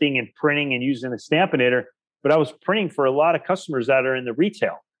testing and printing and using a Stampinator. But I was printing for a lot of customers that are in the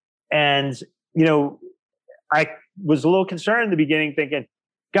retail. And, I was a little concerned in the beginning, thinking,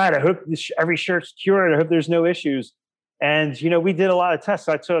 God, I hope every shirt's cured. I hope there's no issues. And, we did a lot of tests.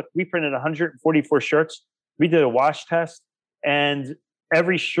 We printed 144 shirts. We did a wash test, and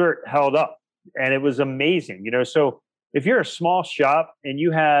every shirt held up, and it was amazing. So if you're a small shop and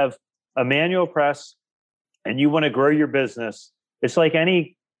you have a manual press and you want to grow your business, it's like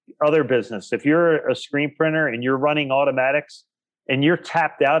any other business. If you're a screen printer and you're running automatics and you're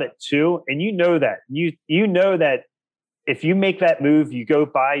tapped out at 2, and you know that if you make that move, you go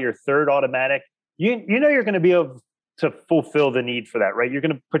buy your third automatic, you're going to be able to fulfill the need for that, right? You're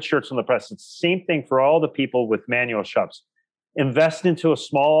going to put shirts on the press. It's the same thing for all the people with manual shops. Invest into a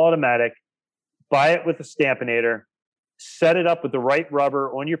small automatic, buy it with a Stampinator, set it up with the right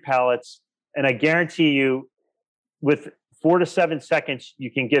rubber on your pallets, and I guarantee you, with 4 to 7 seconds,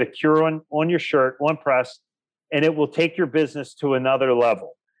 you can get a cure on your shirt, on press, and it will take your business to another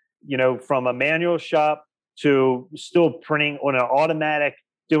level. From a manual shop to still printing on an automatic,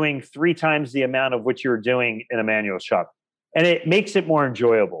 doing 3 times the amount of what you're doing in a manual shop. And it makes it more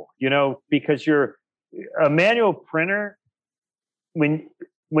enjoyable, because you're a manual printer. When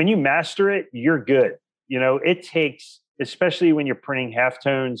you master it, you're good. It takes, especially when you're printing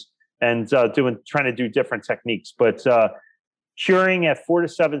halftones and trying to do different techniques. But curing at 4 to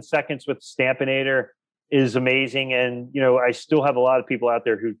 7 seconds with Stampinator is amazing. And, I still have a lot of people out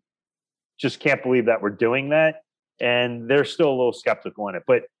there who just can't believe that we're doing that. And they're still a little skeptical on it.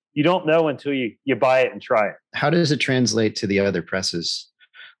 But you don't know until you buy it and try it. How does it translate to the other presses?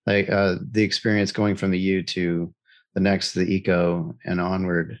 Like the experience going from the U to the next, the Eco, and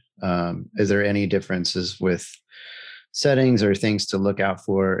onward. Is there any differences with settings or things to look out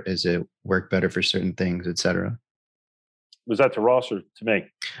for? Is it work better for certain things, et cetera? Was that to Ross or to me?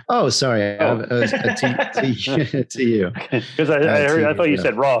 Oh, sorry. To you. Because I thought you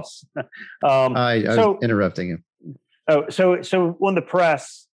said Ross. I was interrupting you. Oh, so on the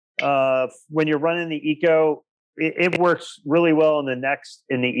press, when you're running the Eco, it works really well in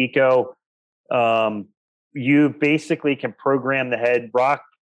the Eco. You basically can program the head. Rock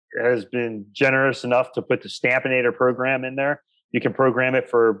has been generous enough to put the Stampinator program in there. You can program it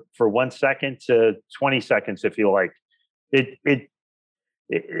for 1 second to 20 seconds if you like. The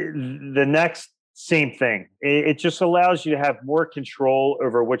next same thing. It just allows you to have more control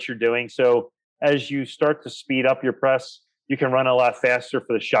over what you're doing. So as you start to speed up your press, you can run a lot faster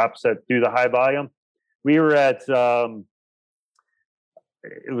for the shops that do the high volume. We were at it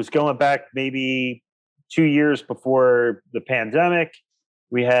was going back maybe 2 years before the pandemic.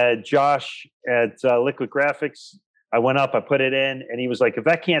 We had Josh at Liquid Graphics. I went up, I put it in, and he was like, if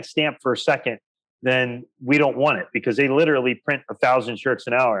that can't stamp for a second, then we don't want it, because they literally print 1,000 shirts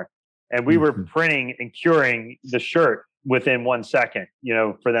an hour. And we were printing and curing the shirt within 1 second,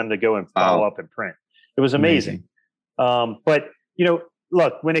 for them to go and follow up and print. It was amazing. But,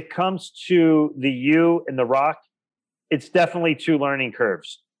 look, when it comes to the U and the Rock, it's definitely 2 learning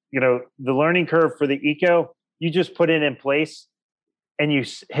curves. The learning curve for the Eco, you just put it in place and you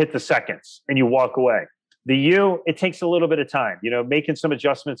hit the seconds and you walk away. The U, it takes a little bit of time, making some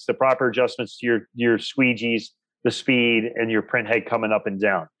adjustments, the proper adjustments to your squeegees, the speed, and your print head coming up and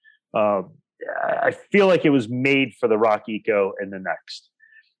down. I feel like it was made for the Rock Eco and the Next.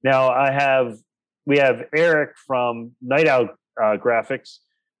 Now we have Eric from Night Owl Graphics,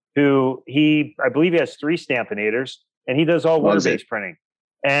 who I believe he has 3 Stampinators, and he does all water-based printing.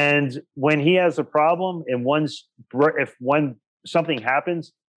 And when he has a problem and if something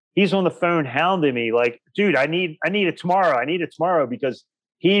happens, he's on the phone hounding me like, dude, I need it tomorrow. I need it tomorrow, because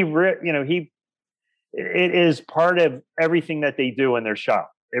it is part of everything that they do in their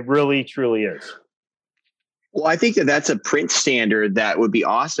shop. It really, truly is. Well, I think that that's a print standard that would be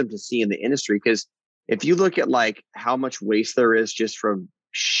awesome to see in the industry, because if you look at like how much waste there is just from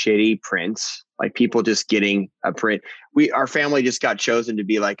shitty prints, like people just getting a print. Our family just got chosen to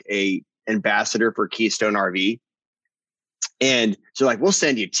be like a ambassador for Keystone RV. And so like, we'll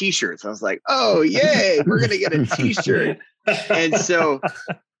send you t-shirts. I was like, oh, yay, we're going to get a t-shirt. And so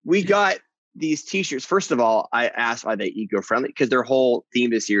we got these t-shirts. First of all, I asked why they eco-friendly, because their whole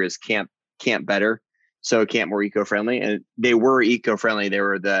theme this year is camp better. So camp more eco-friendly. And they were eco-friendly. They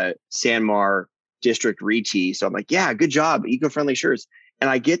were the Sanmar District Ricci. So I'm like, yeah, good job. Eco-friendly shirts. And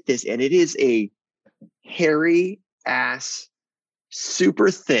I get this, and it is a hairy ass,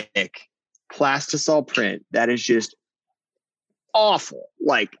 super thick plastisol print that is just awful,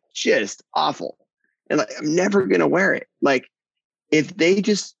 like just awful. And like, I'm never going to wear it. Like, if they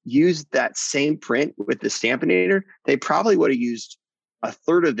just used that same print with the Stampinator, they probably would have used a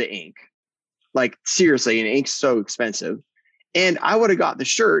third of the ink. Like, seriously, and ink's so expensive. And I would have got the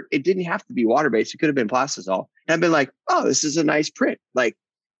shirt. It didn't have to be water-based. It could have been plastisol. And I've been like, oh, this is a nice print. Like,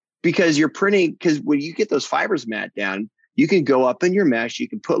 because you're printing, because when you get those fibers matte down, you can go up in your mesh, you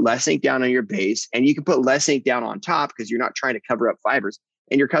can put less ink down on your base, and you can put less ink down on top because you're not trying to cover up fibers.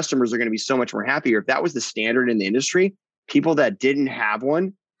 And your customers are going to be so much more happier. If that was the standard in the industry, people that didn't have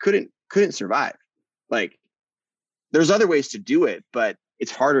one couldn't survive. Like, there's other ways to do it, but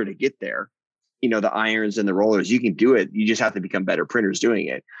it's harder to get there. You know, the irons and the rollers, you can do it. You just have to become better printers doing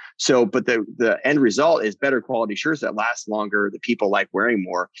it. So, but the end result is better quality shirts that last longer. The people like wearing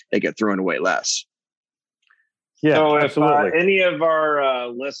more, they get thrown away less. Yeah, so if any of our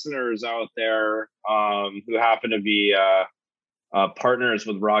listeners out there who happen to be partners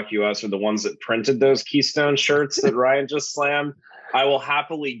with Rock US are the ones that printed those Keystone shirts that Ryan just slammed, I will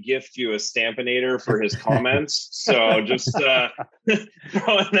happily gift you a Stampinator for his comments. So just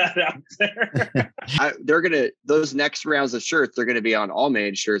throwing that out there. Those next rounds of shirts, they're going to be on all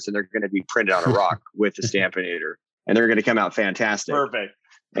made shirts, and they're going to be printed on a rock with the Stampinator, and they're going to come out fantastic. Perfect.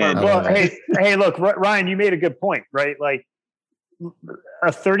 And well, hey, look, Ryan, you made a good point, right? Like,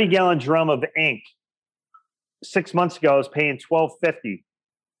 a 30-gallon drum of ink 6 months ago was paying $1,250.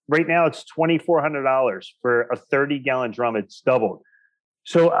 Right now, it's $2,400 for a 30-gallon drum. It's doubled.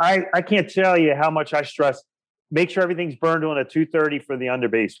 So I can't tell you how much I stress. Make sure everything's burned on a 230 for the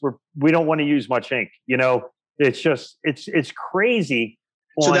underbase. We don't want to use much ink. You know, it's just it's crazy.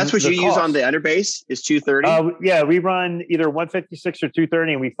 So that's what you use on the underbase is 230? Yeah, we run either 156 or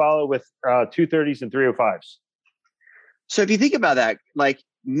 230, and we follow with 230s and 305s. So if you think about that, like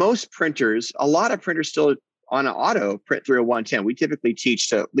most printers, a lot of printers still on an auto print through a 110. We typically teach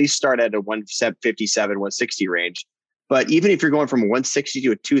to at least start at a 157, 160 range. But even if you're going from a 160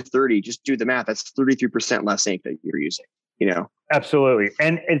 to a 230, just do the math. That's 33% less ink that you're using, you know? Absolutely.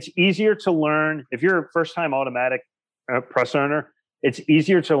 And it's easier to learn. If you're a first-time automatic press owner, it's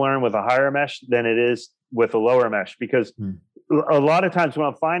easier to learn with a higher mesh than it is with a lower mesh, because a lot of times what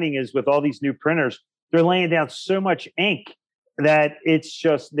I'm finding is with all these new printers, they're laying down so much ink that it's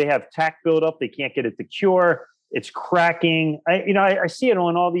just, they have tack buildup. They can't get it to cure. It's cracking. I see it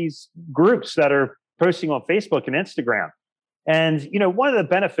on all these groups that are posting on Facebook and Instagram. And, you know, one of the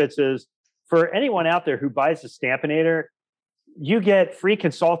benefits is for anyone out there who buys a Stampinator, you get free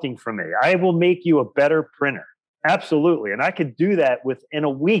consulting from me. I will make you a better printer. Absolutely. And I could do that within a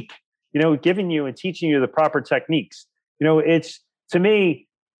week, you know, giving you and teaching you the proper techniques. You know, it's, to me,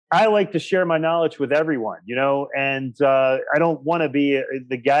 I like to share my knowledge with everyone, you know, and I don't want to be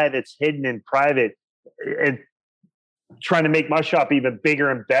the guy that's hidden in private and trying to make my shop even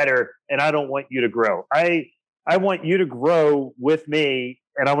bigger and better. And I don't want you to grow. I want you to grow with me,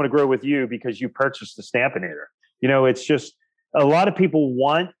 and I want to grow with you because you purchased the Stampinator. You know, it's just a lot of people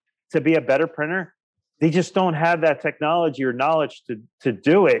want to be a better printer. They just don't have that technology or knowledge to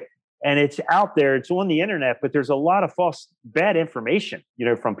do it. And it's out there, it's on the internet, but there's a lot of bad information, you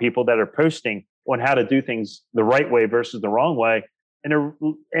know, from people that are posting on how to do things the right way versus the wrong way. And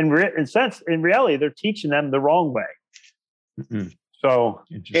in reality, they're teaching them the wrong way. Mm-hmm. So,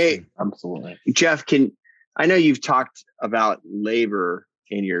 hey, absolutely. Jeff, I know you've talked about labor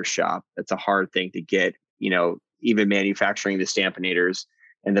in your shop. That's a hard thing to get, you know, even manufacturing the Stampinators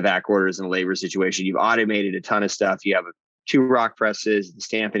and the back orders and the labor situation. You've automated a ton of stuff. You have 2 rock presses, the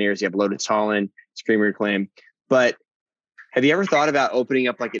Stampinators, you have Lotus Holland, Scream Reclaim. But have you ever thought about opening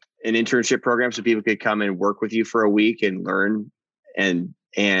up like an internship program so people could come and work with you for a week and learn and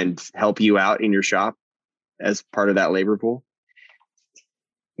help you out in your shop as part of that labor pool?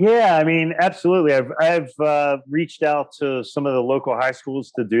 Yeah, I mean, absolutely. I've reached out to some of the local high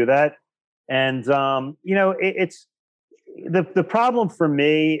schools to do that. And, you know, it's the problem for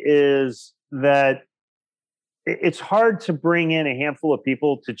me is that it's hard to bring in a handful of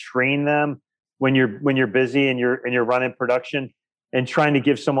people to train them when you're busy and you're running production, and trying to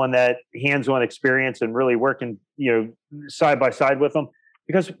give someone that hands-on experience and really working, side by side with them.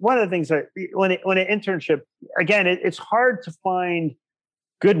 Because one of the things that when an internship, again, it's hard to find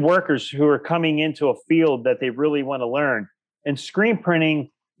good workers who are coming into a field that they really want to learn. And screen printing,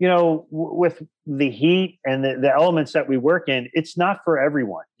 with the heat and the elements that we work in, it's not for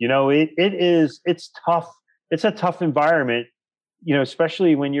everyone. It's tough. It's a tough environment,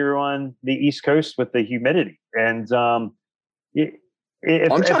 especially when you're on the East Coast with the humidity. And I'm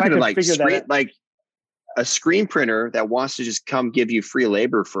talking like a screen printer that wants to just come give you free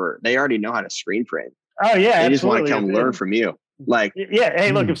labor they already know how to screen print. Oh yeah, they just want to come learn from you. Like, yeah,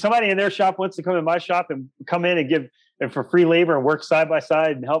 hey, look, if somebody in their shop wants to come in my shop and come in and give and for free labor and work side by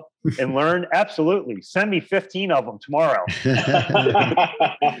side and help and learn, absolutely, send me 15 of them tomorrow.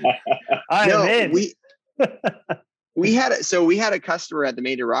 I am in. We had a customer at the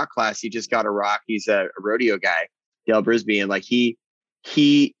Made to Rock class. He just got a rock. He's a rodeo guy, Dale Brisby, and like he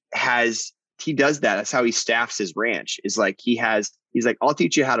does that. That's how he staffs his ranch. Is like he's like, I'll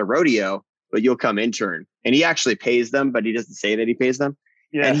teach you how to rodeo, but you'll come intern. And he actually pays them, but he doesn't say that he pays them.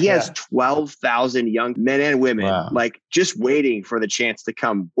 Yeah, and he has 12,000 young men and women, like just waiting for the chance to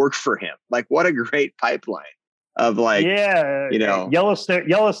come work for him. Like, what a great pipeline of like,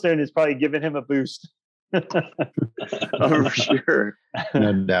 Yellowstone is probably giving him a boost. Oh, for sure.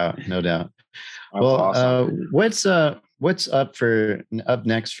 No doubt. That's well, awesome. What's up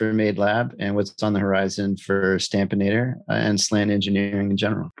next for Made Lab, and what's on the horizon for Stampinator and Slant Engineering in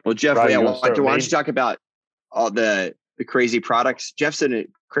general? Well, Jeff, why don't you talk about all the crazy products? Jeff's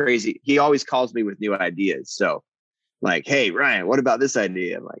crazy. He always calls me with new ideas. So like, hey, Ryan, what about this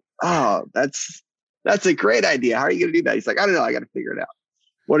idea? I'm like, oh, that's a great idea. How are you going to do that? He's like, I don't know. I got to figure it out.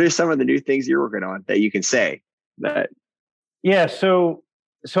 What are some of the new things you're working on that you can say that? Yeah. So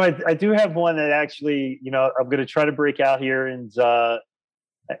I do have one that actually, I'm going to try to break out here in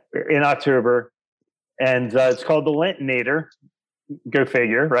October, and it's called the Lintinator. Go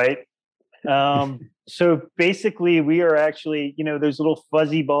figure, right? So basically, we are actually, those little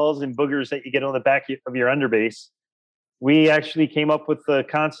fuzzy balls and boogers that you get on the back of your underbase. We actually came up with the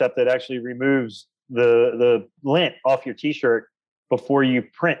concept that actually removes the lint off your T-shirt before you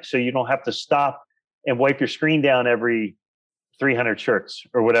print, so you don't have to stop and wipe your screen down every 300 shirts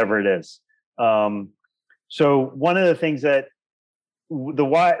or whatever it is. So one of the things that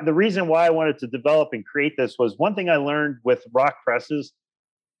the reason why I wanted to develop and create this was one thing I learned with rock presses.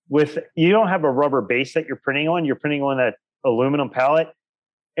 You don't have a rubber base that you're printing on that aluminum pallet.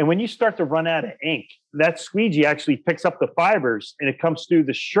 And when you start to run out of ink, that squeegee actually picks up the fibers and it comes through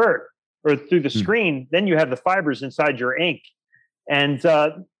the shirt or through the screen. Then you have the fibers inside your ink. And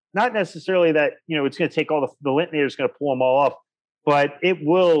not necessarily that, it's going to take all the Lintinator is going to pull them all off, but it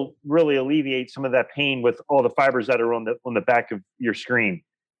will really alleviate some of that pain with all the fibers that are on the back of your screen.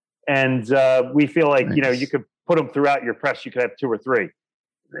 And we feel like, nice. You could put them throughout your press. You could have 2 or 3.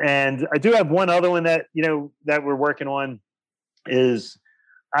 And I do have one other one that, that we're working on is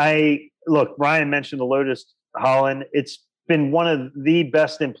Ryan mentioned the Lotus Holland. It's been one of the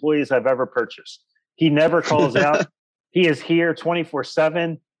best employees I've ever purchased. He never calls out. He is here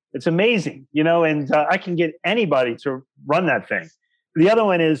 24/7. It's amazing, and I can get anybody to run that thing. The other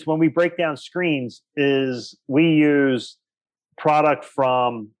one is when we break down screens is we use product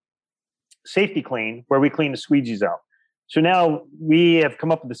from Safety Clean where we clean the squeegees out. So now we have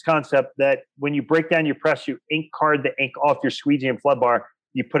come up with this concept that when you break down your press, you ink card the ink off your squeegee and flood bar,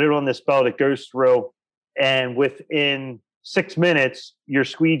 you put it on this belt, it goes through, and within 6 minutes, your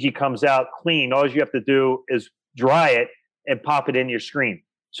squeegee comes out clean. All you have to do is dry it and pop it in your screen.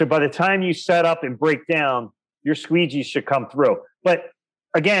 So by the time you set up and break down, your squeegees should come through. But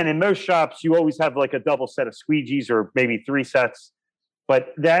again, in most shops, you always have like a double set of squeegees or maybe 3 sets.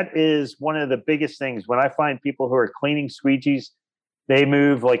 But that is one of the biggest things. When I find people who are cleaning squeegees, they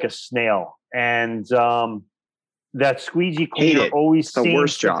move like a snail. And that squeegee cleaner always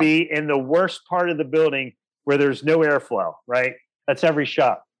seems to be in the worst part of the building where there's no airflow, right? That's every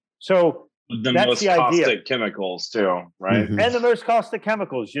shop. So the most caustic chemicals too, right? Mm-hmm. And the most caustic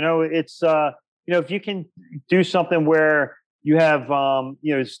chemicals. It's if you can do something where you have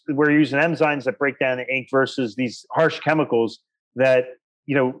we're using enzymes that break down the ink versus these harsh chemicals that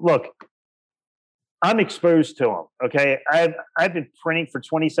look, I'm exposed to them. Okay, I've been printing for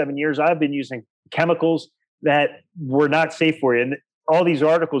 27 years. I've been using chemicals that were not safe for you, and all these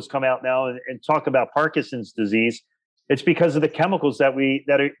articles come out now and talk about Parkinson's disease. It's because of the chemicals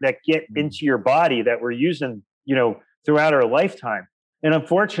that get into your body that we're using, throughout our lifetime. And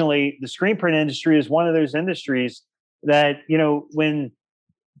unfortunately, the screen print industry is one of those industries that, when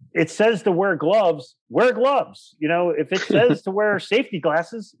it says to wear gloves, wear gloves. If it says to wear safety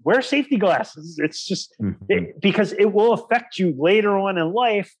glasses, wear safety glasses. It's just because it will affect you later on in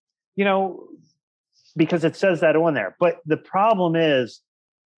life, because it says that on there. But the problem is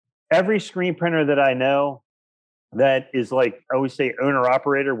every screen printer that I know that is, like I always say, owner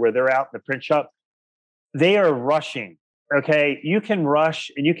operator, where they're out in the print shop, they are rushing. Okay. You can rush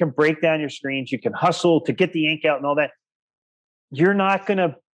and you can break down your screens. You can hustle to get the ink out and all that. You're not going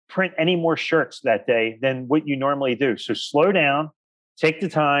to print any more shirts that day than what you normally do. So slow down, take the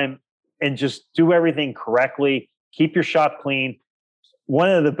time, and just do everything correctly. Keep your shop clean. One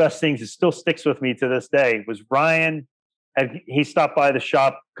of the best things that still sticks with me to this day was Ryan. He stopped by the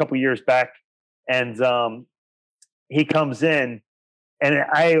shop a couple years back, and he comes in, and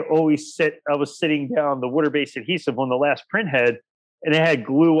I was sitting down the water-based adhesive on the last print head, and it had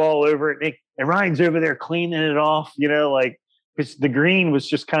glue all over it. And Ryan's over there cleaning it off, because the green was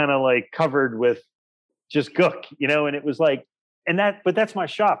just kind of like covered with just gook, and it was like, but that's my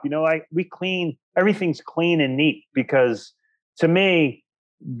shop. We clean, everything's clean and neat, because to me,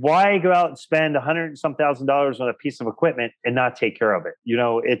 why go out and spend $100 and some thousand on a piece of equipment and not take care of it?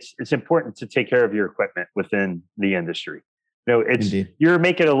 It's important to take care of your equipment within the industry. Indeed. You're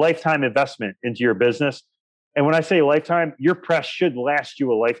making a lifetime investment into your business. And when I say lifetime, your press should last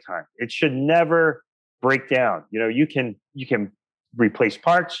you a lifetime. It should never break down. You can replace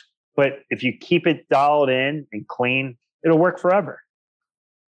parts, but if you keep it dialed in and clean, it'll work forever.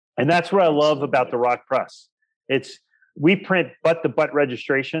 And that's what I love about the Rock Press. We print butt-to-butt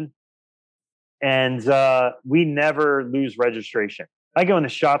registration, and we never lose registration. I go in the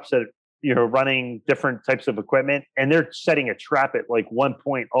shops that running different types of equipment, and they're setting a trap at like one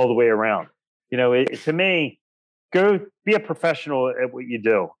point all the way around. To me, go be a professional at what you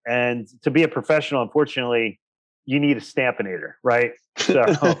do. And to be a professional, unfortunately, you need a Stampinator, right? So,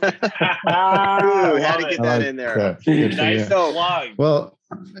 had to get that in there. Nice plug. Well,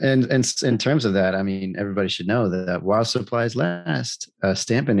 and in terms of that, I mean, everybody should know that while supplies last,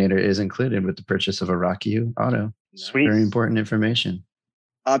 Stampinator is included with the purchase of a RockU auto. Sweet. Very important information.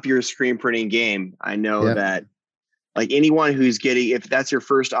 Up your screen printing game. I know that, like, anyone who's if that's your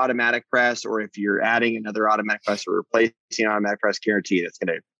first automatic press, or if you're adding another automatic press or replacing an automatic press, guaranteed it's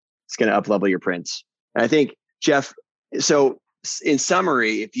gonna up level your prints. And I think, Jeff, so in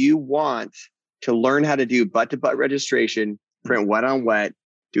summary, if you want to learn how to do butt-to-butt registration, print wet on wet,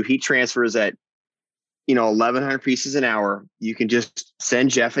 do heat transfers at 1,100 pieces an hour, you can just send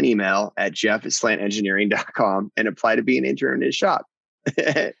Jeff an email at jeff@slantengineering.com and apply to be an intern in his shop.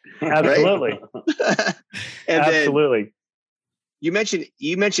 Absolutely. And absolutely. Then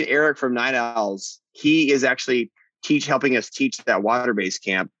you mentioned Eric from Night Owls. He is actually helping us teach that water-based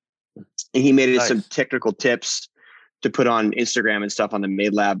camp, and he made us some technical tips to put on Instagram and stuff on the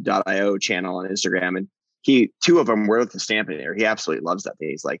madelab.io channel on Instagram. And two of them were with the Stampinator. He absolutely loves that thing.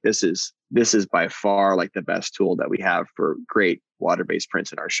 He's like, this is by far like the best tool that we have for great water-based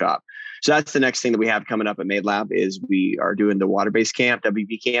prints in our shop. So that's the next thing that we have coming up at MadeLab is we are doing the water-based camp,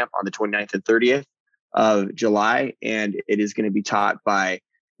 WB camp, on the 29th and 30th of July. And it is going to be taught by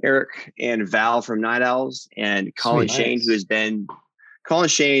Eric and Val from Night Owls and Colin Shane, who's been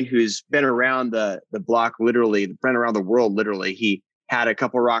around the block, literally, been around the world, literally. He had a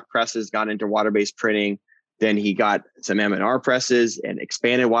couple rock presses, got into water-based printing. Then he got some M&R presses and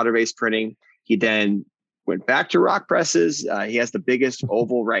expanded water-based printing. He then went back to rock presses. He has the biggest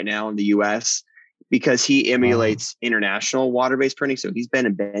oval right now in the US because he emulates international water-based printing. So he's been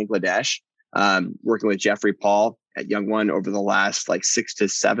in Bangladesh, working with Jeffrey Paul at Young One over the last 6 to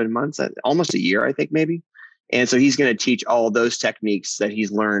 7 months, almost a year, I think, maybe. And so he's going to teach all those techniques that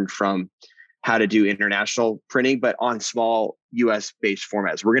he's learned from how to do international printing, but on small US-based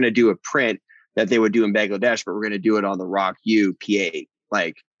formats. We're going to do a print that they would do in Bangladesh, but we're going to do it on the RockU P8.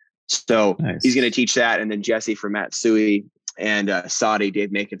 So he's going to teach that. And then Jesse from Matsui and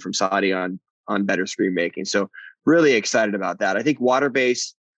Dave Macon from Saudi on better screen making. So really excited about that. I think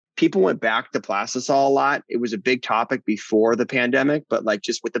water-based, people went back to Plastisol a lot. It was a big topic before the pandemic, but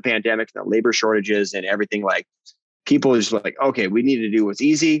just with the pandemic, the labor shortages and everything, people are just okay, we need to do what's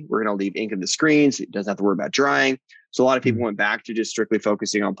easy. We're going to leave ink in the screens. It doesn't have to worry about drying. So a lot of people went back to just strictly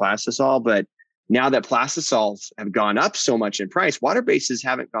focusing on Plastisol. But now that Plastisols have gone up so much in price, water bases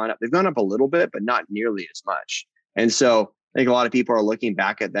haven't gone up. They've gone up a little bit, but not nearly as much. And so I think a lot of people are looking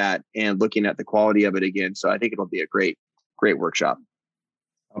back at that and looking at the quality of it again. So I think it'll be a great, great workshop.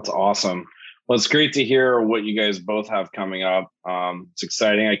 That's awesome. Well, it's great to hear what you guys both have coming up. It's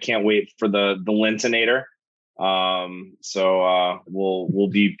exciting. I can't wait for the Lintinator. So we'll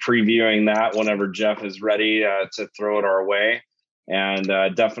be previewing that whenever Jeff is ready to throw it our way. And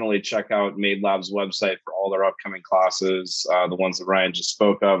definitely check out Made Lab's website for all their upcoming classes, the ones that Ryan just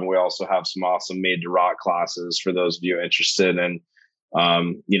spoke of. And we also have some awesome Made to Rock classes for those of you interested in,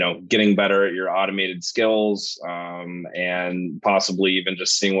 getting better at your automated skills, and possibly even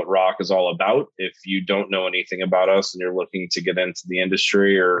just seeing what rock is all about. If you don't know anything about us and you're looking to get into the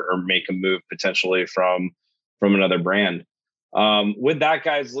industry or make a move potentially from another brand. With that,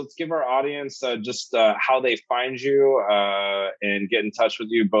 guys, let's give our audience just how they find you and get in touch with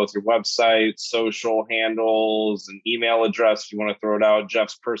you, both your website, social handles, and email address if you want to throw it out,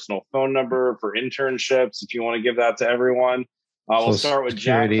 Jeff's personal phone number for internships if you want to give that to everyone. We'll start with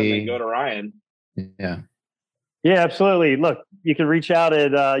Jeff and then go to Ryan. Yeah, absolutely. Look, you can reach out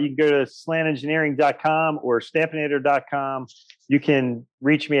at, you can go to slantengineering.com or stampinator.com. You can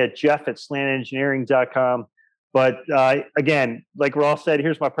reach me at jeff@slantengineering.com. But again, like Ross said,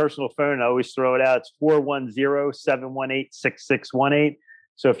 here's my personal phone. I always throw it out. It's 410-718-6618.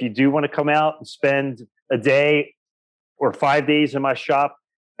 So if you do want to come out and spend a day or 5 days in my shop,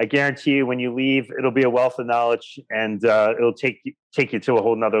 I guarantee you when you leave, it'll be a wealth of knowledge, and it'll take you to a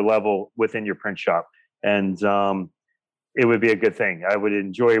whole nother level within your print shop. And it would be a good thing. I would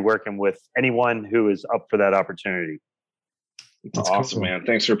enjoy working with anyone who is up for that opportunity. That's awesome, cool, man.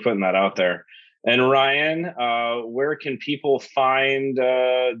 Thanks for putting that out there. And Ryan, where can people find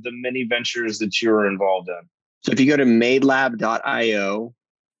the many ventures that you're involved in? So if you go to madelab.io,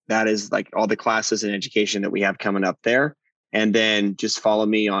 that is like all the classes and education that we have coming up there. And then just follow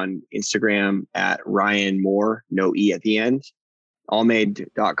me on Instagram at Ryan Moore, no E at the end,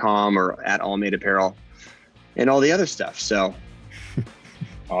 allmade.com or at Allmade Apparel, and all the other stuff. So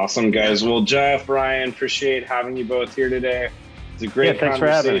awesome, guys. Well, Jeff, Ryan, appreciate having you both here today. It's a great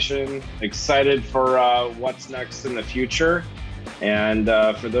conversation. Excited for what's next in the future. And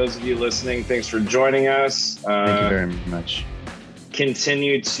for those of you listening, thanks for joining us. Thank you very much.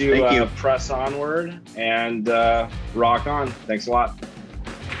 Continue to press onward and rock on. Thanks a lot.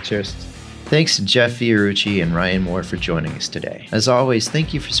 Cheers. Thanks to Jeff Fiorucci and Ryan Moore for joining us today. As always,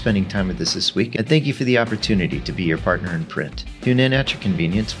 thank you for spending time with us this week, and thank you for the opportunity to be your partner in print. Tune in at your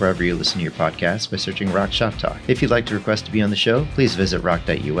convenience wherever you listen to your podcast by searching Rock Shop Talk. If you'd like to request to be on the show, please visit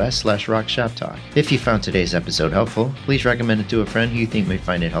rock.us/rockshoptalk. If you found today's episode helpful, please recommend it to a friend who you think may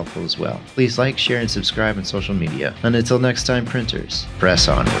find it helpful as well. Please like, share, and subscribe on social media. And until next time, printers, press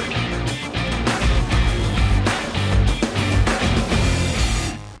onward.